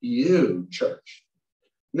on you, church,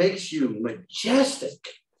 makes you majestic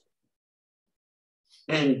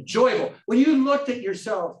and joyful. When you looked at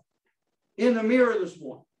yourself in the mirror this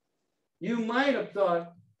morning, you might have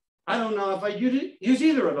thought, I don't know if I use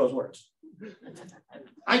either of those words.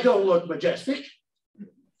 I don't look majestic.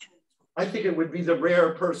 I think it would be the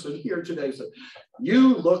rare person here today. So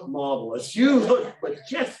you look marvelous. You look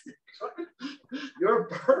majestic. You're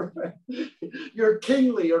perfect. You're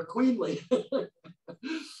kingly or queenly.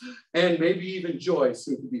 And maybe even joy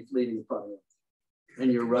seems to be fleeting from you.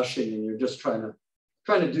 And you're rushing and you're just trying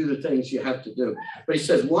to do the things you have to do. But he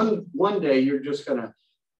says one day you're just going to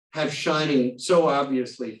have shining so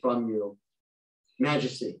obviously from you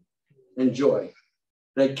majesty and joy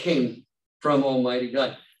that came from Almighty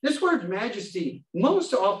God. This word majesty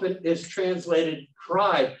most often is translated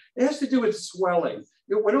pride. It has to do with swelling.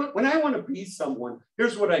 When I want to be someone,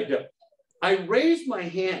 here's what I do. I raise my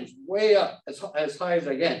hands way up as high as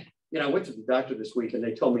I can. You know, I went to the doctor this week and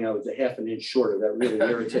they told me I was a half an inch shorter. That really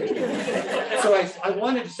irritated me. So I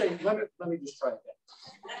wanted to say, let me just try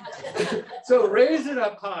that. So raise it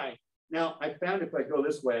up high. Now, I found if I go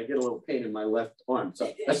this way, I get a little pain in my left arm.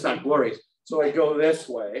 So that's not glorious. So I go this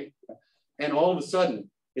way and all of a sudden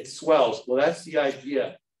it swells. Well, that's the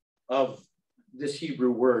idea of this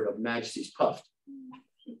Hebrew word of majesty, is puffed.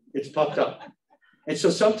 It's puffed up. And so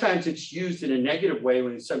sometimes it's used in a negative way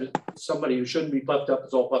when it's somebody who shouldn't be puffed up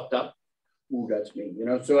is all puffed up. Ooh, that's me, you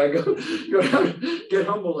know? So I go get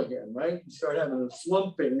humble again, right? You start having a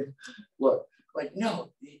slumping look. Like,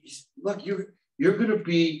 no, look, you're going to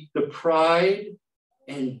be the pride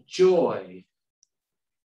and joy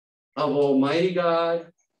of Almighty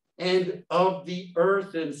God and of the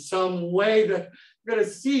earth in some way that you're going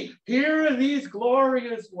to see. Here are these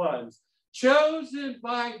glorious ones, chosen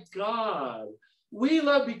by God. We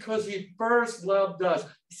love because he first loved us.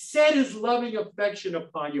 He set his loving affection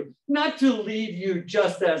upon you, not to leave you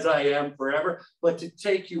just as I am forever, but to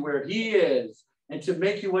take you where he is and to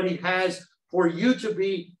make you what he has for you to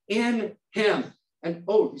be in him. And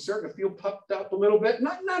oh, you starting to feel puffed up a little bit.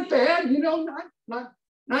 Not bad, you know, not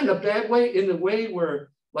in a bad way, in the way where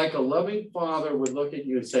like a loving father would look at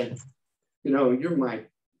you and say, you know, you're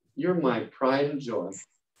my pride and joy.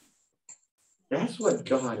 That's what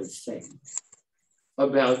God is saying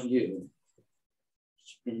about you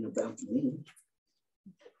and about me.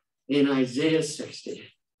 In Isaiah 60,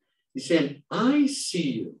 he's saying, I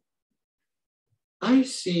see you. I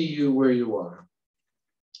see you where you are.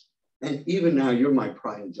 And even now, you're my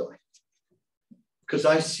pride and joy. Because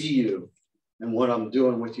I see you and what I'm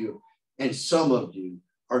doing with you. And some of you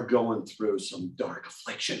are going through some dark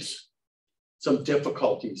afflictions, some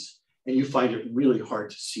difficulties, and you find it really hard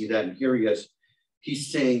to see that. And here he is.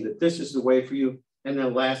 He's saying that this is the way for you. And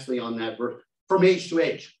then lastly on that verse, from age to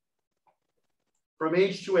age. From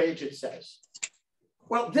age to age, it says.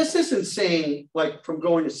 Well, this isn't saying like from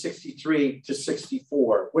going to 63 to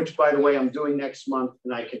 64, which, by the way, I'm doing next month,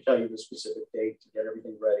 and I can tell you the specific date to get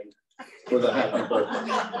everything ready for the happy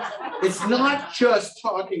birthday. It's not just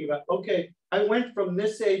talking about, okay, I went from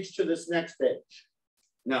this age to this next age.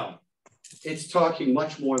 No, it's talking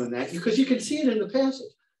much more than that, because you can see it in the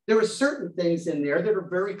passage. There are certain things in there that are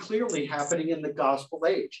very clearly happening in the gospel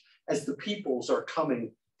age as the peoples are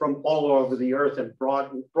coming from all over the earth and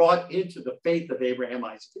brought into the faith of Abraham,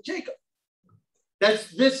 Isaac, and Jacob. That's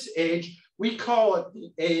this age. We call it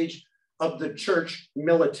the age of the church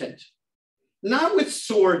militant. Not with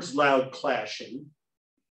swords loud clashing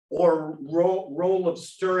or roll of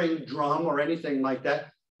stirring drum or anything like that.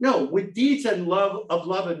 No, with deeds and love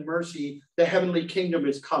and mercy, the heavenly kingdom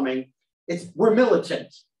is coming. We're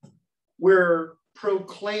militant. We're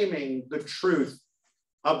proclaiming the truth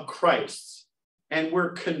of Christ. And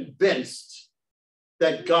we're convinced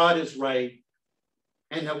that God is right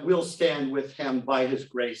and that we'll stand with him by his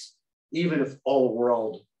grace, even if all the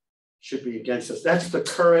world should be against us. That's the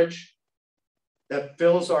courage that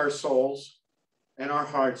fills our souls and our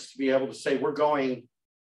hearts to be able to say, we're going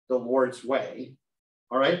the Lord's way.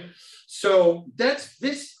 All right. So that's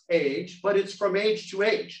this age, but it's from age to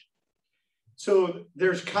age. So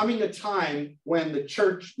there's coming a time when the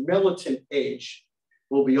church militant age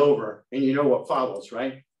will be over. And you know what follows,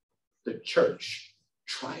 right? The church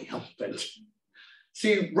triumphant.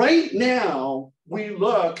 See, right now we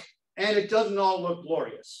look and it doesn't all look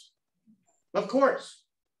glorious. Of course.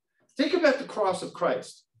 Think about the cross of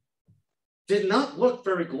Christ. Did not look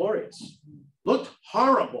very glorious. Looked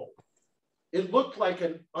horrible. It looked like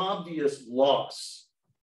an obvious loss.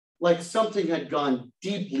 Like something had gone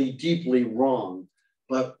deeply, deeply wrong.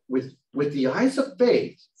 But with the eyes of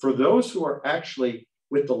faith, for those who are actually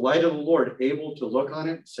with the light of the Lord, able to look on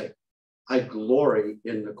it and say, I glory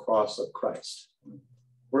in the cross of Christ.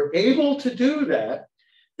 We're able to do that.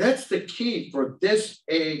 That's the key for this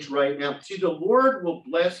age right now. See, the Lord will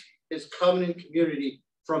bless his covenant community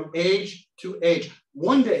from age to age.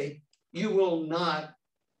 One day, you will not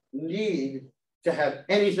need to have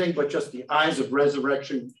anything but just the eyes of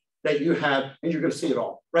resurrection that you have, and you're going to see it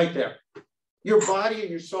all right there. Your body and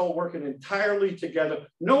your soul working entirely together.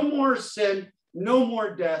 No more sin. No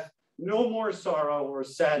more death, no more sorrow or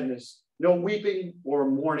sadness, no weeping or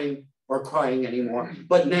mourning or crying anymore.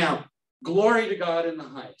 But now, glory to God in the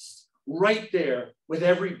highest, right there with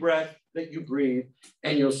every breath that you breathe.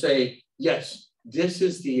 And you'll say, yes, this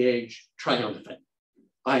is the age triumphant.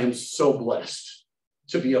 I am so blessed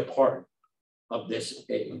to be a part of this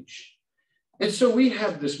age. And so we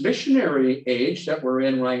have this missionary age that we're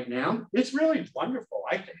in right now. It's really wonderful,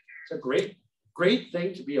 I think. It's a great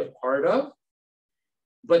thing to be a part of.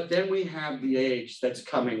 But then we have the age that's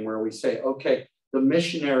coming where we say, okay, the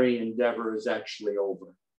missionary endeavor is actually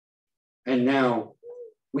over. And now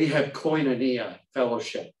we have koinonia,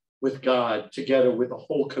 fellowship with God, together with a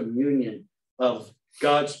whole communion of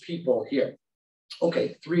God's people here.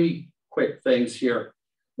 Okay, 3 quick things here.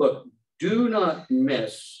 Look, do not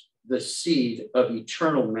miss the seed of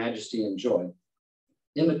eternal majesty and joy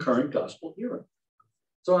in the current gospel era.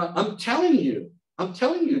 So I'm telling you,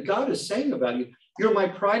 God is saying about you, you're my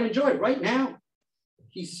pride and joy right now.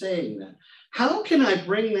 He's saying that. How can I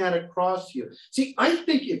bring that across to you? See, I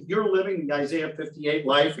think if you're living the Isaiah 58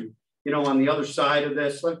 life and, on the other side of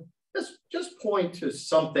this, like, just point to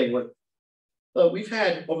something with, we've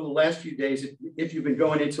had over the last few days, if you've been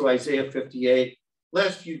going into Isaiah 58,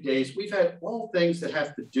 last few days, we've had all things that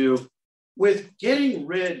have to do with getting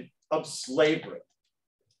rid of slavery.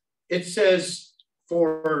 It says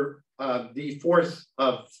for the 4th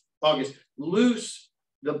of August, loose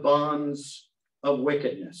the bonds of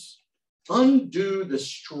wickedness, undo the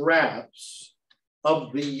straps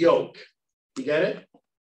of the yoke. You get it?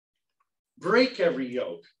 Break every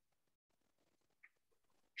yoke.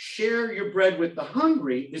 Share your bread with the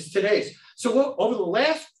hungry is today's. So over the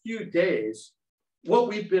last few days, what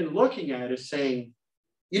we've been looking at is saying,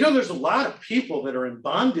 there's a lot of people that are in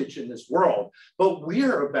bondage in this world, but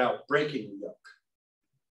we're about breaking the yoke.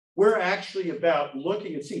 We're actually about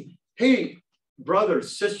looking and seeing, hey, brother,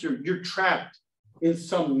 sister, you're trapped in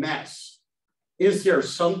some mess. Is there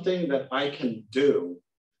something that I can do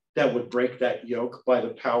that would break that yoke by the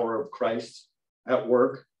power of Christ at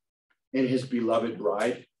work in his beloved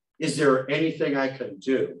bride? Is there anything I can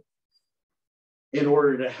do in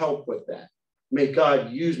order to help with that? May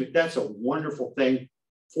God use me. That's a wonderful thing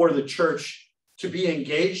for the church to be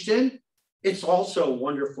engaged in. It's also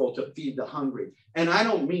wonderful to feed the hungry. And I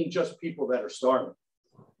don't mean just people that are starving.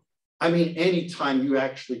 I mean, anytime you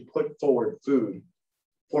actually put forward food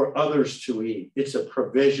for others to eat, it's a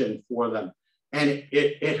provision for them. And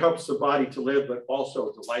it helps the body to live, but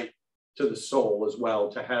also delight to the soul as well,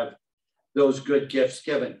 to have those good gifts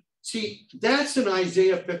given. See, that's an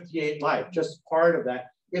Isaiah 58 life, just part of that.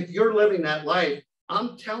 If you're living that life,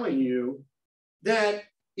 I'm telling you that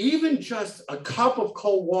even just a cup of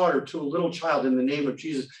cold water to a little child in the name of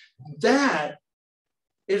Jesus, that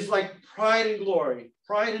is like pride and glory,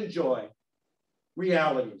 pride and joy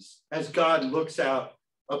realities as God looks out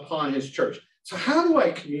upon his church. So how do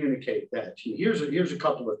I communicate that to you? Here's a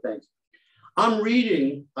couple of things. I'm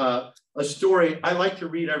reading a story I like to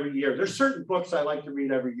read every year. There's certain books I like to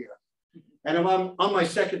read every year. And I'm on my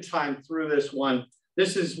second time through this one.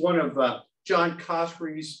 This is one of John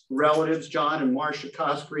Cosgray's relatives. John and Marcia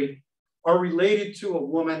Cosgray are related to a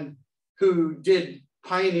woman who did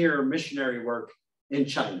pioneer missionary work in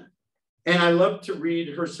China. And I love to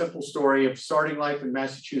read her simple story of starting life in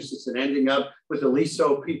Massachusetts and ending up with the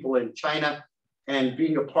Liso people in China and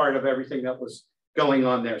being a part of everything that was going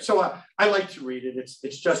on there. So I like to read it.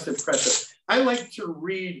 It's just impressive. I like to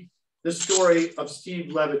read the story of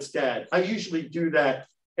Steve Levitt's dad. I usually do that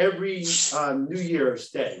every New Year's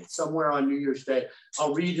Day, somewhere on New Year's Day.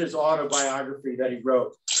 I'll read his autobiography that he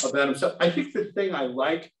wrote about himself. I think the thing I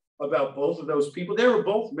like about both of those people, they were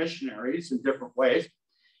both missionaries in different ways.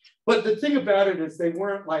 But the thing about it is they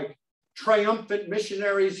weren't like triumphant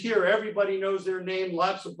missionaries here. Everybody knows their name.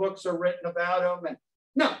 Lots of books are written about them. And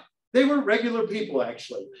no, they were regular people,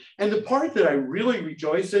 actually. And the part that I really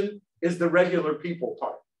rejoice in is the regular people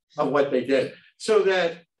part of what they did. So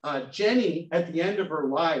that Jenny, at the end of her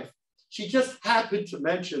life, she just happened to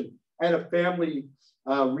mention at a family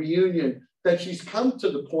reunion that she's come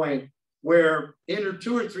to the point where in her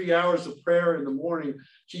 2 or 3 hours of prayer in the morning,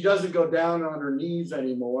 she doesn't go down on her knees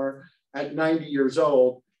anymore at 90 years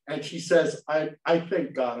old. And she says, I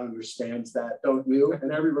think God understands that, don't you?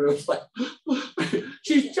 And everybody was like,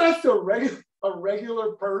 she's just a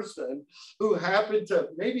regular person who happened to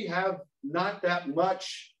maybe have not that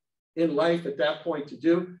much in life at that point to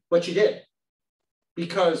do, but she did,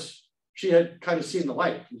 because she had kind of seen the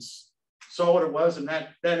light and saw what it was, and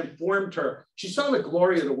that informed her. She saw the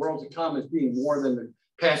glory of the world to come as being more than the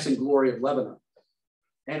passing glory of Lebanon,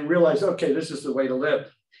 and realized, okay, this is the way to live.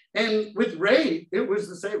 And with Ray, it was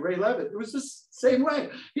the same, Ray Levitt, it was the same way.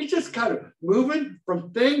 He's just kind of moving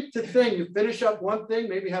from thing to thing. You finish up one thing,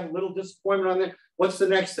 maybe have a little disappointment on there. What's the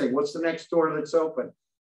next thing? What's the next door that's open?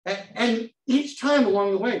 And each time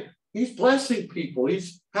along the way, he's blessing people,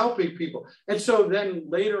 he's helping people. And so then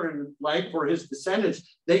later in life, for his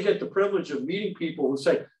descendants, they get the privilege of meeting people who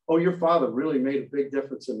say, oh, your father really made a big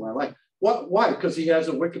difference in my life. What? Why? Because he has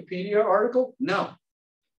a Wikipedia article? No,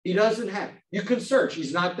 he doesn't have. You can search,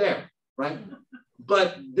 he's not there, right?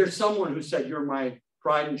 But there's someone who said, you're my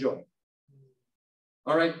pride and joy.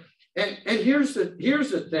 All right. And here's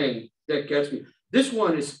the thing that gets me. This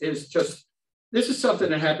one is just, this is something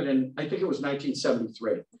that happened in, I think it was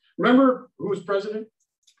 1973. Remember who was president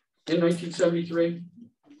in 1973?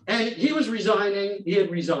 And he was resigning. He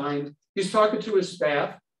had resigned. He's talking to his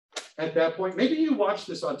staff at that point. Maybe you watched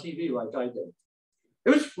this on TV like I did. It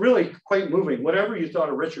was really quite moving. Whatever you thought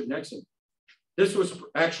of Richard Nixon, this was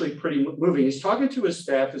actually pretty moving. He's talking to his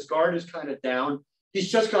staff. His guard is kind of down.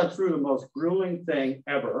 He's just gone through the most grueling thing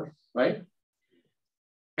ever, right?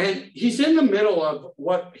 And he's in the middle of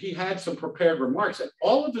what he had some prepared remarks. And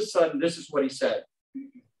all of a sudden, this is what he said.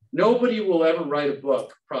 Nobody will ever write a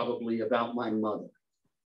book, probably, about my mother.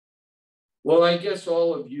 Well, I guess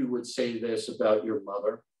all of you would say this about your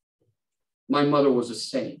mother. My mother was a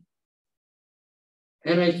saint.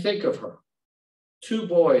 And I think of her, 2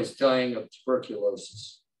 boys dying of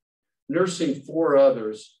tuberculosis, nursing 4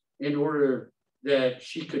 others in order that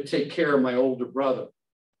she could take care of my older brother.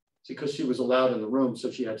 Because she was allowed in the room,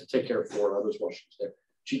 so she had to take care of 4 others while she was there.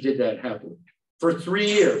 She did that happily. For 3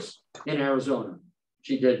 years in Arizona,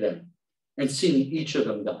 she did that, and seeing each of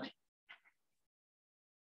them die.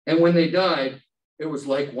 And when they died, it was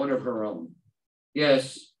like one of her own.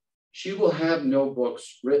 Yes, she will have no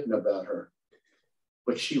books written about her,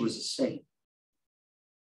 but she was a saint.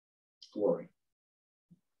 Glory.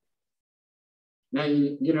 Now,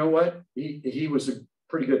 you know what? He was a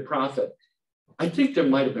pretty good prophet. I think there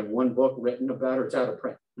might have been 1 book written about her. It's out of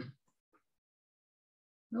print.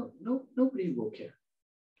 No, nobody will care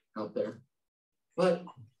out there. But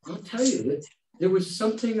I'll tell you that there was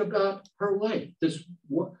something about her life, this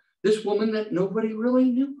woman that nobody really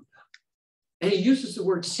knew about. And he uses the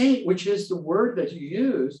word saint, which is the word that you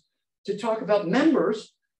use to talk about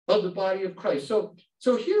members of the body of Christ. So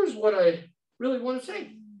here's what I really want to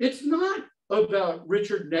say. It's not about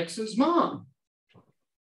Richard Nixon's mom.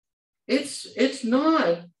 It's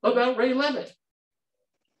not about Ray Levitt.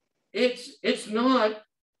 It's not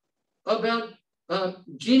about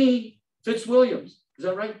Jeannie Fitzwilliams. Is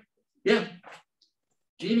that right? Yeah.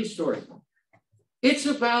 Jeannie's story. It's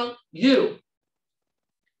about you.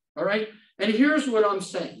 All right. And here's what I'm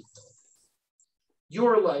saying.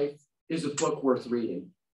 Your life is a book worth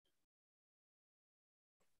reading.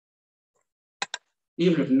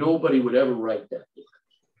 Even if nobody would ever write that book.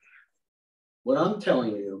 What I'm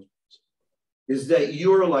telling you is that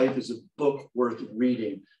your life is a book worth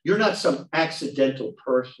reading. You're not some accidental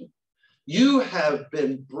person. You have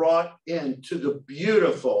been brought into the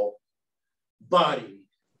beautiful body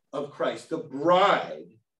of Christ, the bride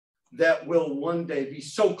that will one day be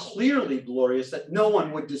so clearly glorious that no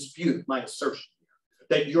one would dispute my assertion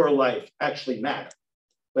that your life actually matters.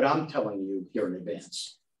 But I'm telling you here in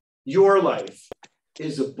advance, your life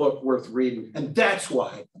is a book worth reading. And that's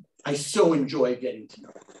why I so enjoy getting to know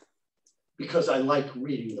it, because I like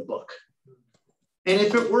reading the book. And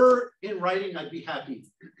if it were in writing, I'd be happy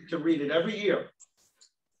to read it every year.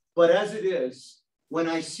 But as it is, when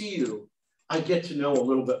I see you, I get to know a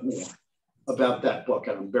little bit more about that book,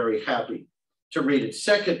 and I'm very happy to read it.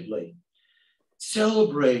 Secondly,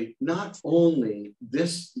 celebrate not only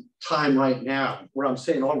this time right now, where I'm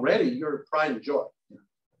saying already you're pride and joy,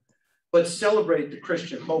 but celebrate the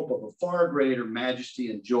Christian hope of a far greater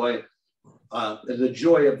majesty and joy, the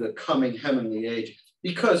joy of the coming heavenly age,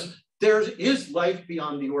 because there is life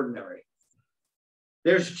beyond the ordinary.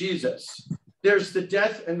 There's Jesus. There's the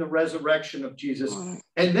death and the resurrection of Jesus.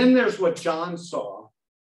 And then there's what John saw,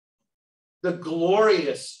 the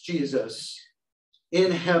glorious Jesus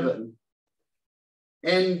in heaven.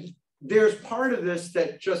 And there's part of this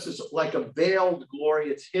that just is like a veiled glory.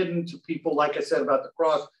 It's hidden to people, like I said about the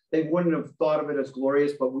cross. They wouldn't have thought of it as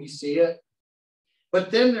glorious, but we see it.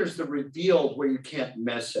 But then there's the revealed where you can't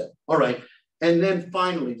miss it. All right. And then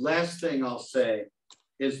finally, last thing I'll say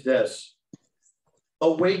is this.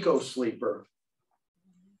 Awake, O sleeper,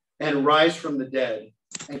 and rise from the dead,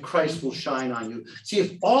 and Christ will shine on you. See,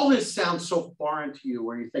 if all this sounds so foreign to you,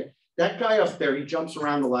 where you think, that guy up there, he jumps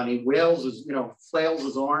around a lot, he wails his, flails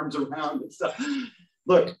his arms around and stuff.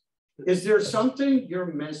 Look, is there something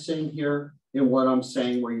you're missing here in what I'm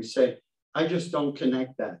saying where you say, I just don't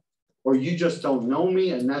connect that, or you just don't know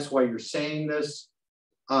me, and that's why you're saying this?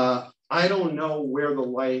 I don't know where the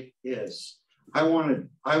light is. I want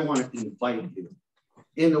to invite you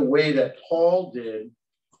in the way that Paul did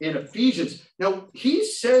in Ephesians. Now, he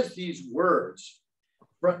says these words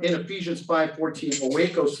in Ephesians 5:14,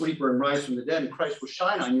 awake, O sleeper, and rise from the dead, and Christ will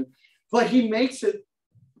shine on you. But he makes it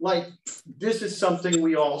like this is something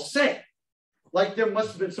we all say. Like there must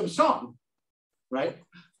have been some song, right?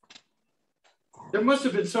 There must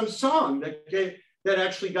have been some song that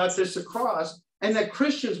actually got this across, and that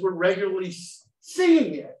Christians were regularly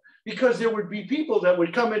singing it, because there would be people that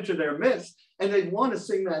would come into their midst and they'd want to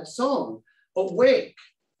sing that song. Awake,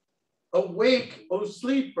 awake, O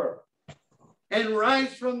sleeper, and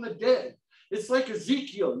rise from the dead. It's like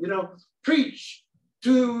Ezekiel, preach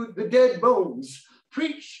to the dead bones,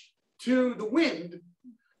 preach to the wind,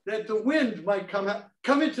 that the wind might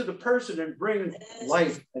come into the person and bring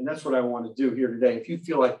life. And that's what I want to do here today. If you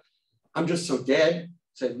feel like I'm just so dead,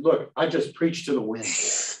 say, look, I just preach to the wind,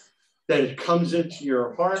 that it comes into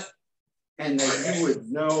your heart and that you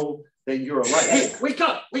would know that you're alive. Hey, wake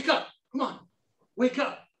up, come on, wake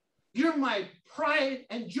up. You're my pride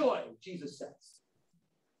and joy, Jesus says.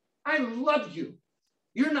 I love you.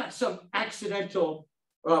 You're not some accidental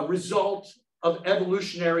result of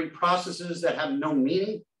evolutionary processes that have no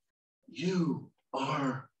meaning. You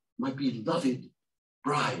are my beloved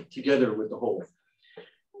bride, together with the whole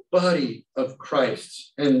body of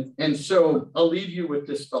Christ. And so I'll leave you with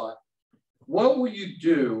this thought. What will you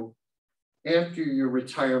do after your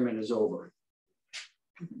retirement is over?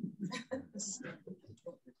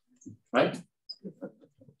 Right?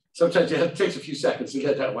 Sometimes it takes a few seconds to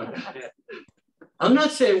get that one. I'm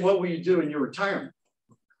not saying what will you do in your retirement.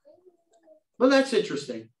 Well, that's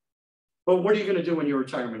interesting. But what are you going to do when your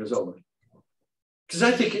retirement is over? Because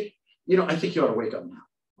I think you ought to wake up now.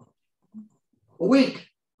 Awake.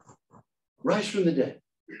 Rise from the dead.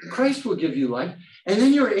 Christ will give you life. And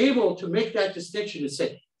then you're able to make that distinction and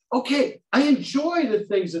say, okay, I enjoy the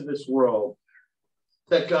things of this world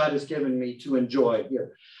that God has given me to enjoy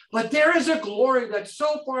here. But there is a glory that's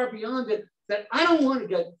so far beyond it that I don't want to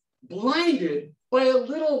get blinded by a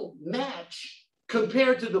little match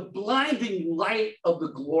compared to the blinding light of the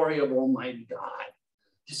glory of Almighty God.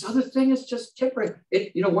 This other thing is just temporary.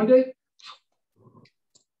 One day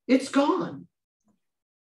it's gone.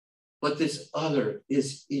 But this other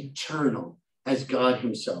is eternal, as God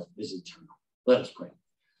himself is eternal. Let us pray.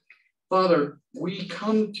 Father, we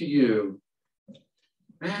come to you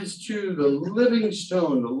as to the living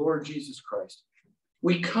stone, the Lord Jesus Christ.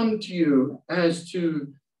 We come to you as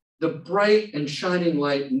to the bright and shining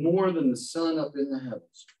light more than the sun up in the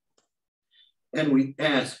heavens. And we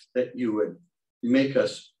ask that you would make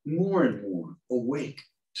us more and more awake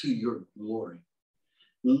to your glory,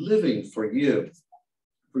 living for you,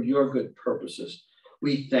 for your good purposes.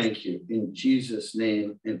 We thank you in Jesus'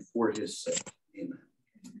 name and for his sake. Amen.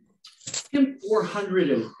 Hymn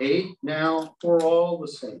 408 now, for all the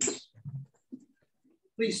saints.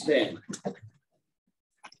 Please stand.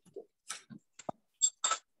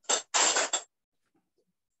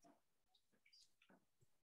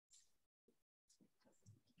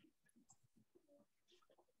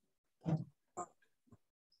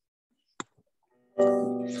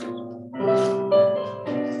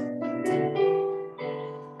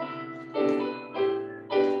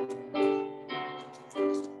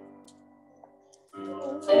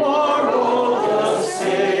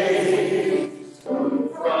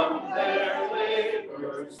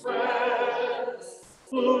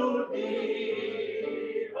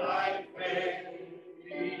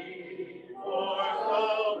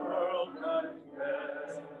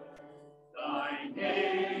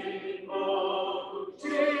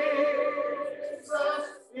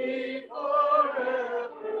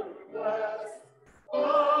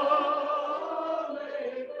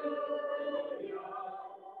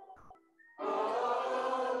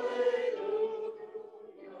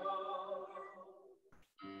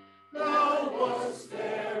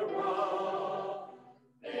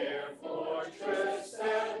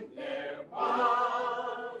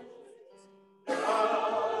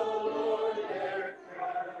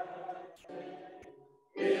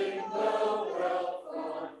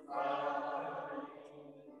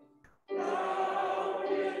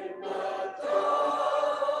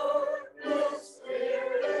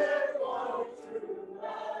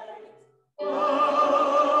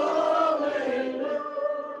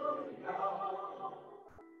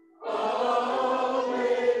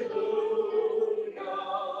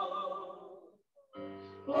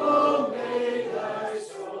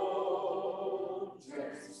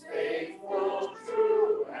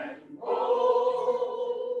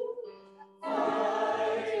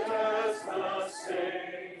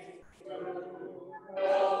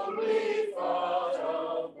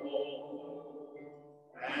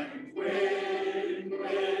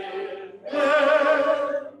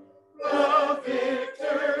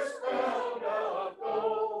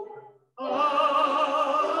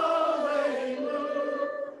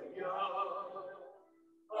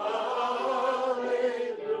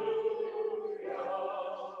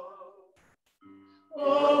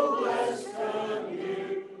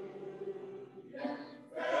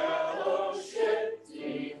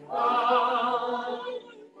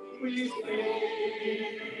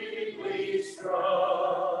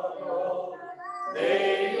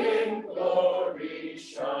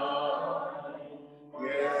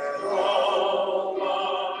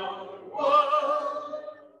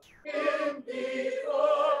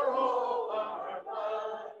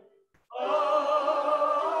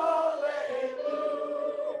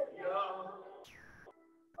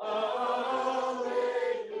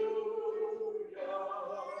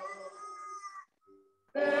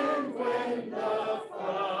 And when the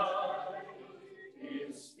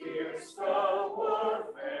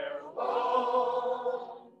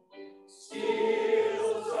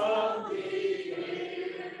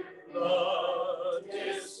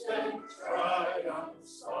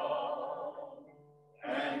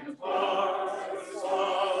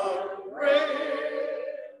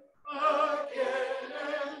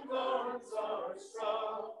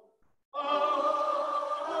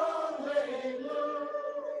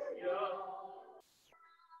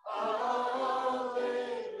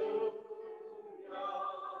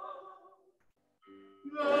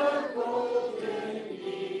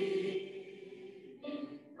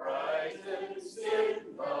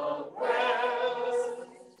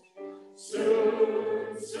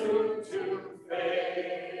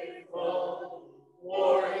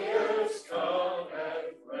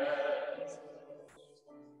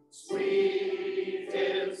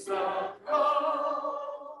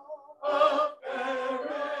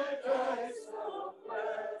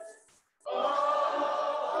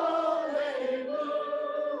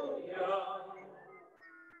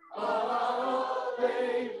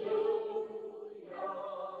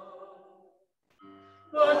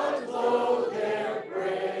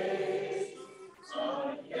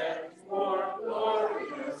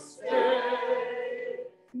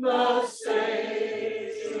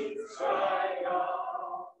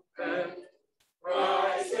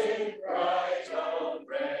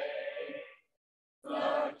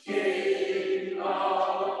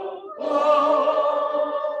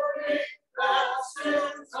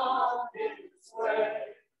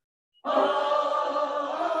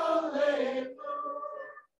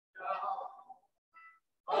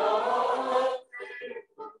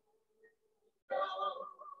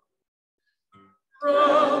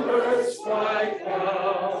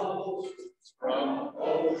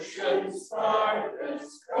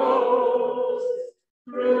farthest coast,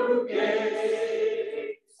 through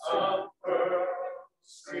gates of pearl,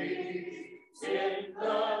 streets in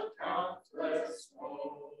the countless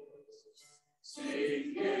hosts,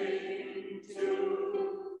 singing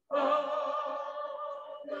to Father,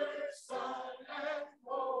 Son, and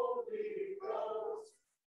Holy Ghost.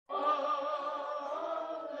 Hallelujah.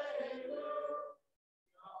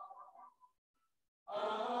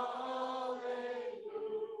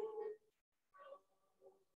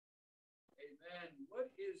 Amen. What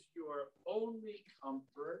is your only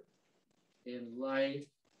comfort in life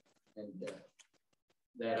and death?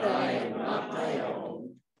 That I am not my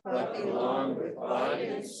own, but belong with body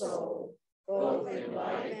and soul, both in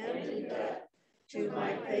life and in death, to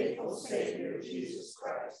my faithful Savior, Jesus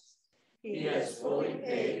Christ. He has fully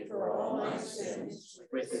paid for all my sins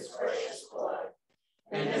with his precious blood,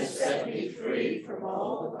 and has set me free from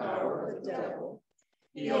all the power of the devil.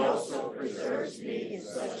 He also preserves me in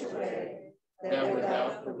such a way that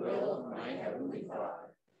without the will of my heavenly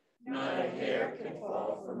Father, not a hair can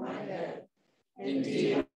fall from my head.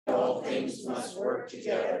 Indeed, all things must work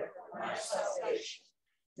together for my salvation.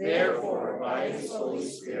 Therefore, by his Holy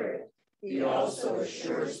Spirit, he also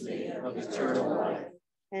assures me of eternal life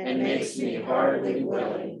and makes me heartily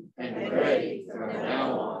willing and ready from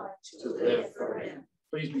now on to live for him.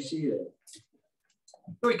 Please be seated.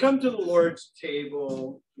 So we come to the Lord's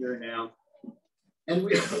table here now, and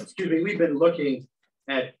we've been looking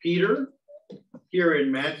at Peter here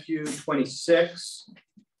in Matthew 26.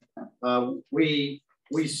 We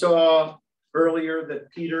saw earlier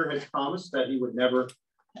that Peter had promised that he would never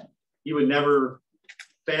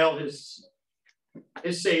fail his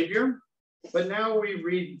Savior. But now we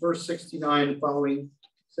read verse 69 and following.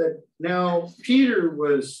 Said, now Peter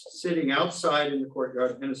was sitting outside in the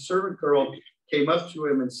courtyard, and a servant girl came up to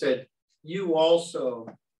him and said, you also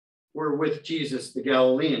were with Jesus the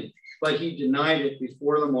Galilean. But he denied it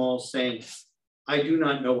before them all, saying, I do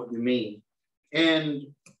not know what you mean.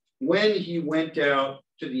 And when he went out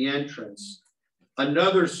to the entrance,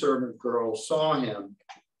 another servant girl saw him,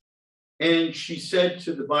 and she said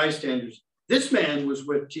to the bystanders, this man was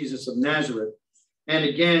with Jesus of Nazareth. And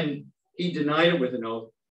again, he denied it with an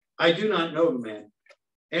oath. I do not know the man.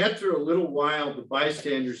 After a little while, the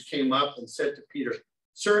bystanders came up and said to Peter,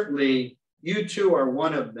 certainly you too are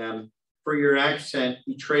one of them, for your accent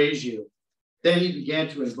betrays you. Then he began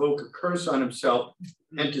to invoke a curse on himself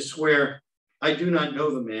and to swear, I do not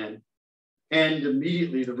know the man. And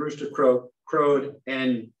immediately the rooster crowed,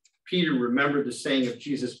 and Peter remembered the saying of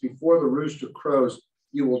Jesus, before the rooster crows,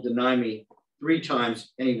 you will deny me 3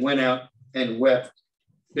 times. And he went out and wept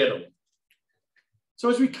bitterly. So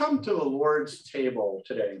as we come to the Lord's table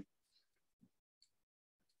today,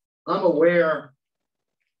 I'm aware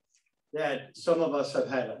that some of us have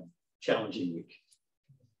had a challenging week,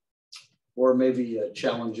 or maybe a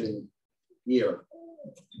challenging year.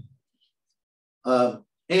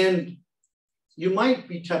 And you might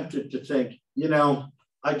be tempted to think,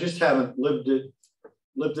 I just haven't lived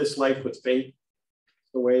this life with faith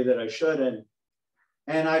the way that I should.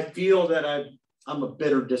 And I feel that I'm a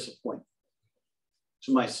bitter disappointment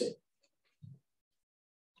to my Savior.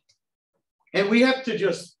 And we have to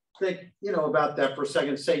just think, about that for a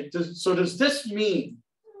second. Does this mean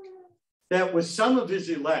that with some of his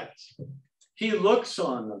elect, he looks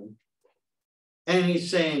on them and he's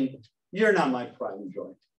saying, you're not my pride and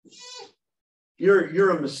joy.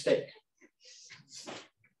 You're a mistake.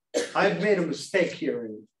 I've made a mistake here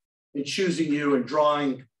in choosing you and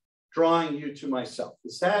drawing you to myself.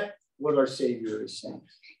 Is that what our Savior is saying?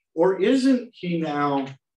 Or isn't he now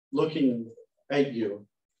looking at you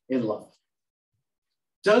in love?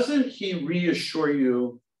 Doesn't he reassure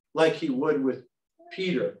you like he would with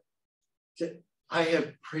Peter? I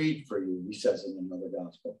have prayed for you, he says in another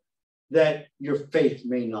gospel, that your faith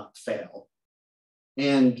may not fail.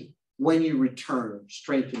 And when you return,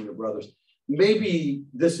 strengthen your brothers. Maybe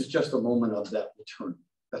this is just a moment of that return.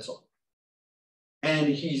 That's all. And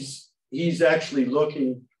he's actually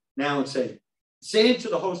looking now and saying to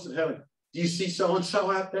the host of heaven, do you see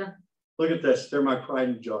so-and-so out there? Look at this. They're my pride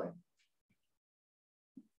and joy.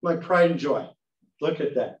 My pride and joy. Look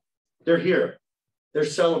at that. They're here. They're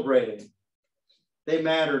celebrating. They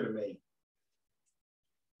matter to me.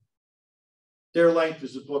 Their life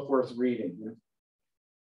is a book worth reading.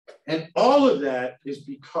 And all of that is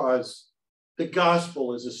because the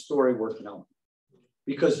gospel is a story worth knowing.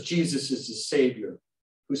 Because Jesus is the Savior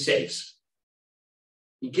who saves.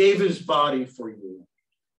 He gave his body for you.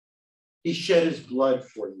 He shed his blood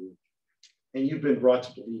for you. And you've been brought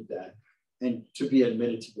to believe that and to be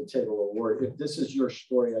admitted to the table of the Lord. If this is your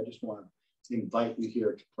story, I just want to invite you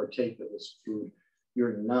here to partake of this food,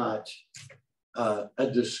 you're not a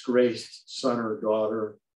disgraced son or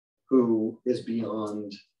daughter who is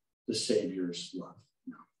beyond the Savior's love.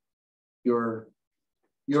 No.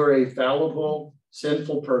 You're a fallible,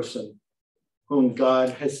 sinful person whom God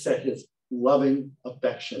has set his loving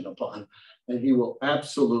affection upon, and he will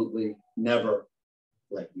absolutely never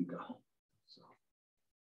let you go. So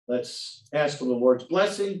let's ask for the Lord's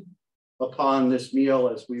blessing upon this meal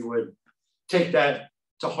as we would take that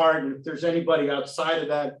to heart. And if there's anybody outside of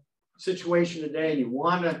that situation today and you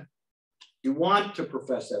want to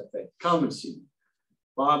profess that faith, come and see me.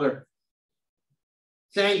 Father,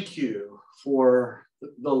 thank you for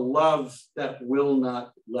the love that will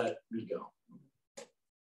not let me go.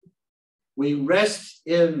 We rest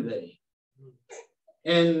in thee.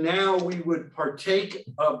 And now we would partake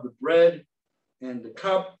of the bread and the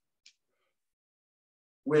cup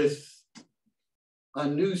with a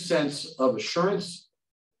new sense of assurance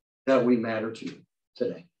that we matter to you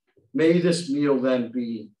today. May this meal then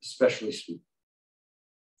be especially sweet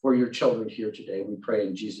for your children here today. We pray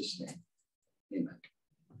in Jesus' name. Amen.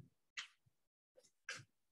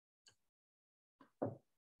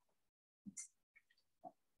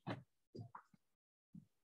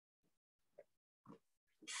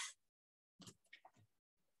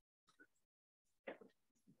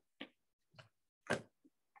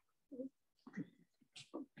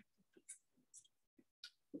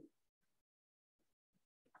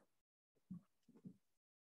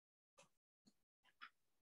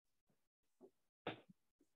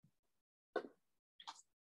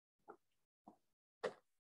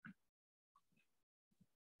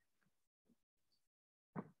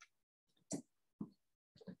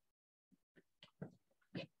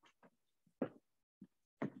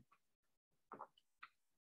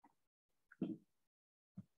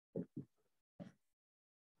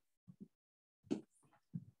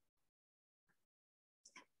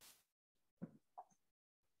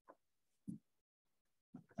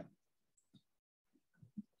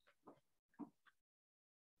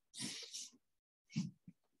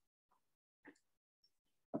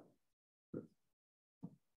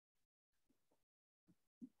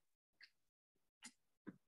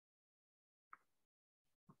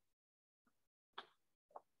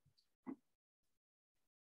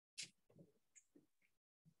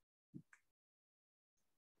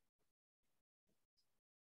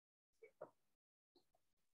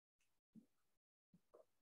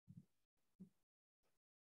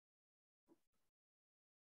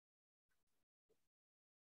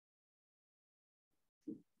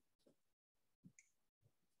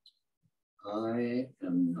 I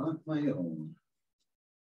am not my own.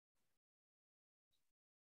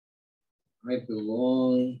 I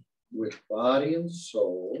belong with body and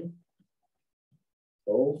soul,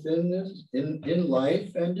 both in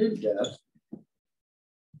life and in death,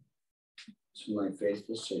 to my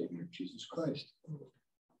faithful Savior, Jesus Christ.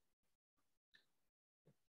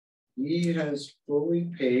 He has fully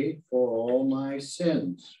paid for all my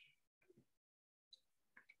sins.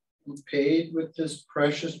 He paid with his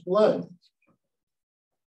precious blood.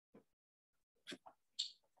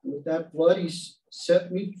 With that blood, he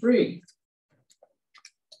set me free.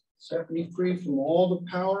 Set me free from all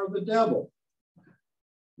the power of the devil.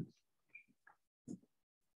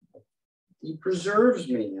 He preserves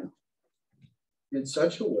me now in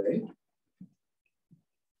such a way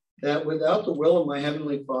that without the will of my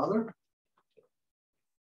Heavenly Father,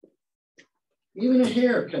 even a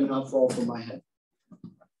hair cannot fall from my head.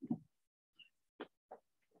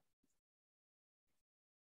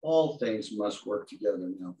 All things must work together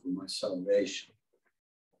now for my salvation.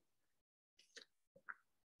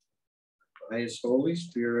 By his Holy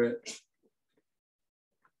Spirit,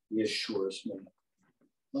 he assures me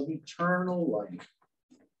of eternal life.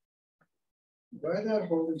 By that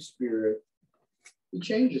Holy Spirit, he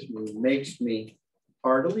changes me, makes me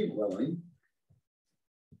heartily willing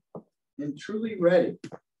and truly ready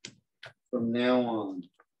from now on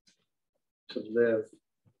to live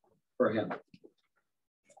for him.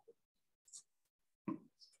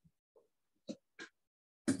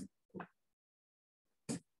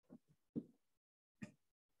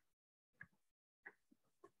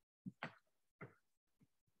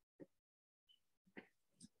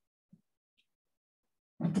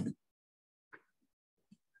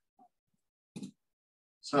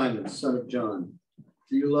 Simon, son of John,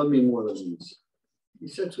 do you love me more than these? He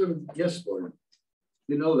said to him, yes, Lord.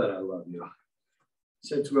 You know that I love you. He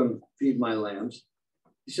said to him, feed my lambs.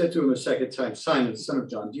 He said to him a second time, Simon, son of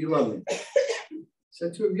John, do you love me? He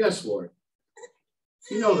said to him, yes, Lord.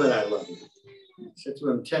 You know that I love you. He said to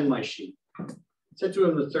him, tend my sheep. Said to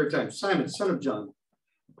him the third time, Simon, son of John,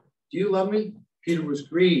 do you love me? Peter was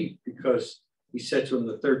grieved because he said to him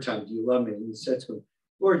the third time, do you love me? And he said to him,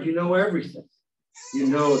 Lord, you know everything. You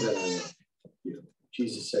know that I love you.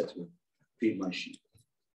 Jesus said to him, feed my sheep.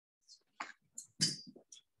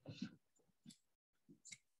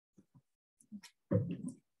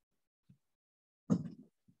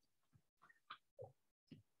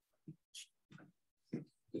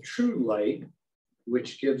 The true light,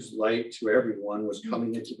 which gives light to everyone, was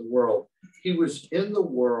coming into the world. He was in the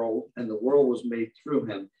world, and the world was made through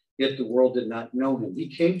him, yet the world did not know him. He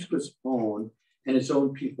came to his own, and his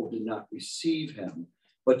own people did not receive him.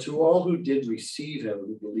 But to all who did receive him,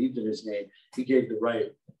 who believed in his name, he gave the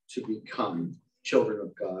right to become children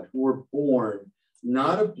of God, who were born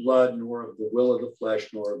not of blood, nor of the will of the flesh,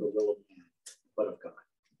 nor of the will of man, but of God.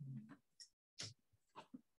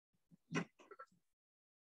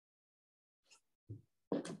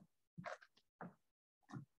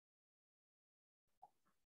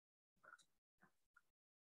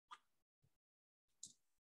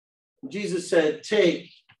 Jesus said,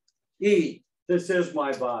 take, eat, this is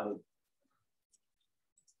my body.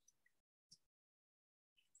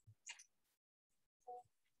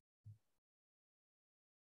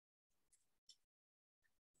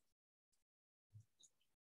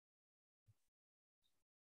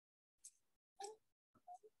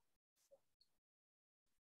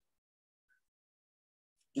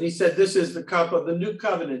 And he said, this is the cup of the new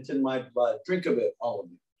covenant in my blood. Drink of it, all of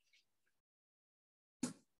you.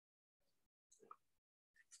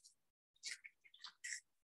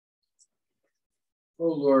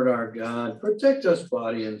 Oh Lord our God, protect us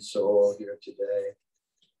body and soul here today.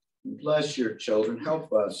 And bless your children.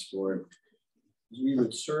 Help us, Lord, as we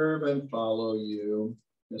would serve and follow you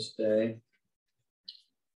this day.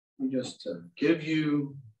 And just to give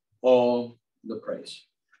you all the praise.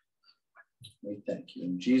 We thank you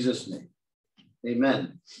in Jesus' name.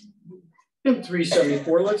 Amen. Hymn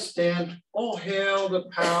 374, let's stand. All hail the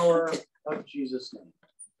power of Jesus' name.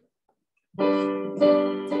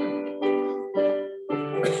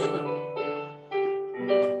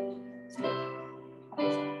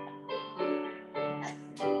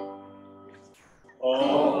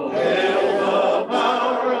 All hail the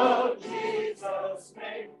power of Jesus'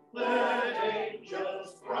 name. Let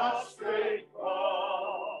angels prostrate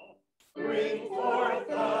fall. Bring forth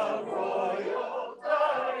the royal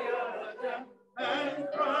diadem and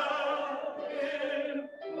crown him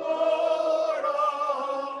Lord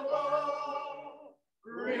of all.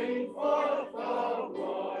 Bring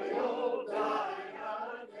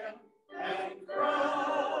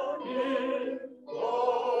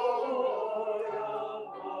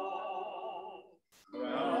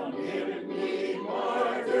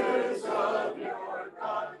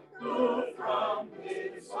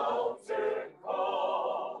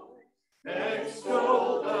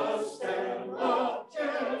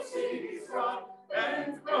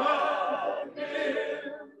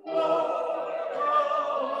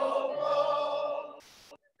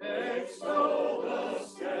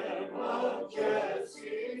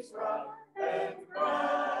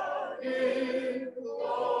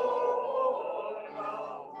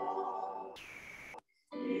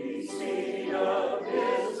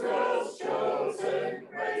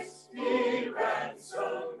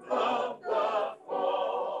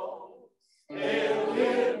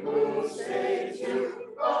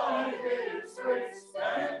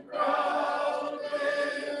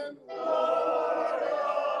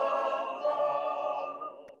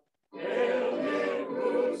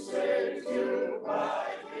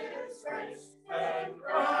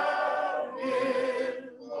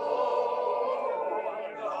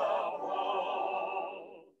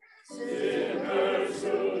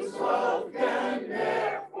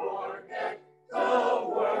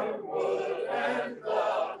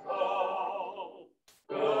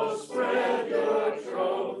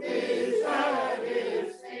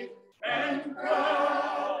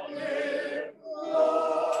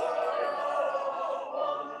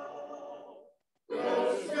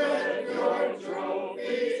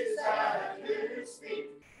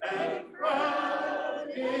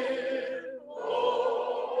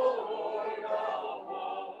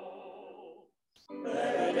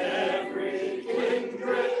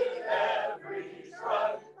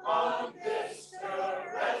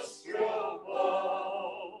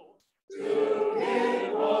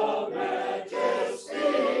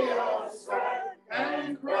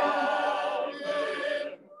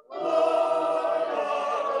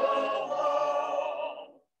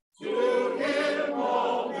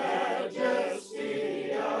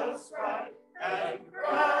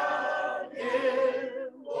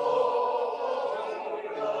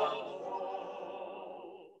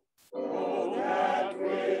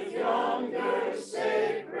your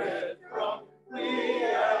sacred throne, we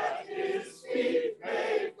at his feet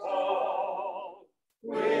may fall.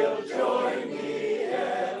 We'll join the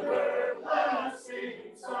everlasting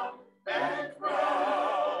song and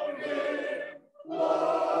crown him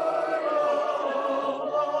Lord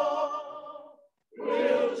of all.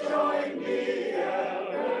 We'll join the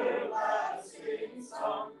everlasting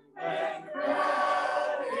song and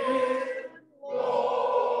crown him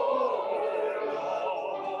Lord of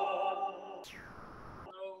all.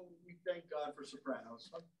 Oh, we thank God for sopranos.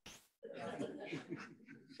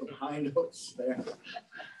 Some high notes there.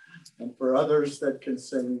 And for others that can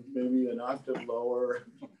sing maybe an octave lower,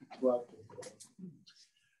 2 octaves lower.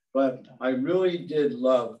 But I really did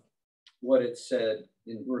love what it said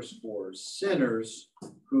in verse 4, sinners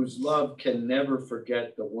whose love can never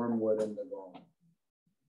forget the wormwood and the gall.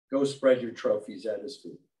 Go spread your trophies at his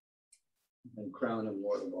feet and crown him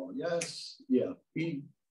Lord of all. Yes, yeah,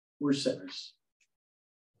 we're sinners.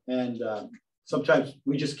 And sometimes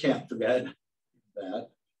we just can't forget that.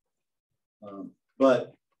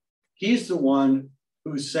 But he's the one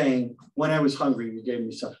who's saying, when I was hungry, you gave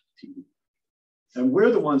me something to eat. And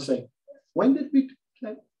we're the ones saying, when did we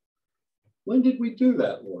do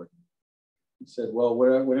that, Lord? He said, well,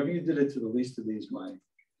 whenever you did it to the least of these, my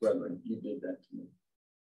brethren, you did that to me.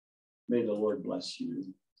 May the Lord bless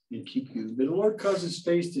you and keep you. May the Lord cause his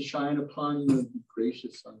face to shine upon you and be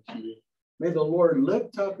gracious unto you. May the Lord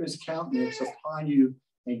lift up his countenance upon you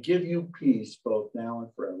and give you peace both now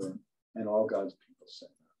and forever. And all God's people say.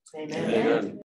 Amen. Amen.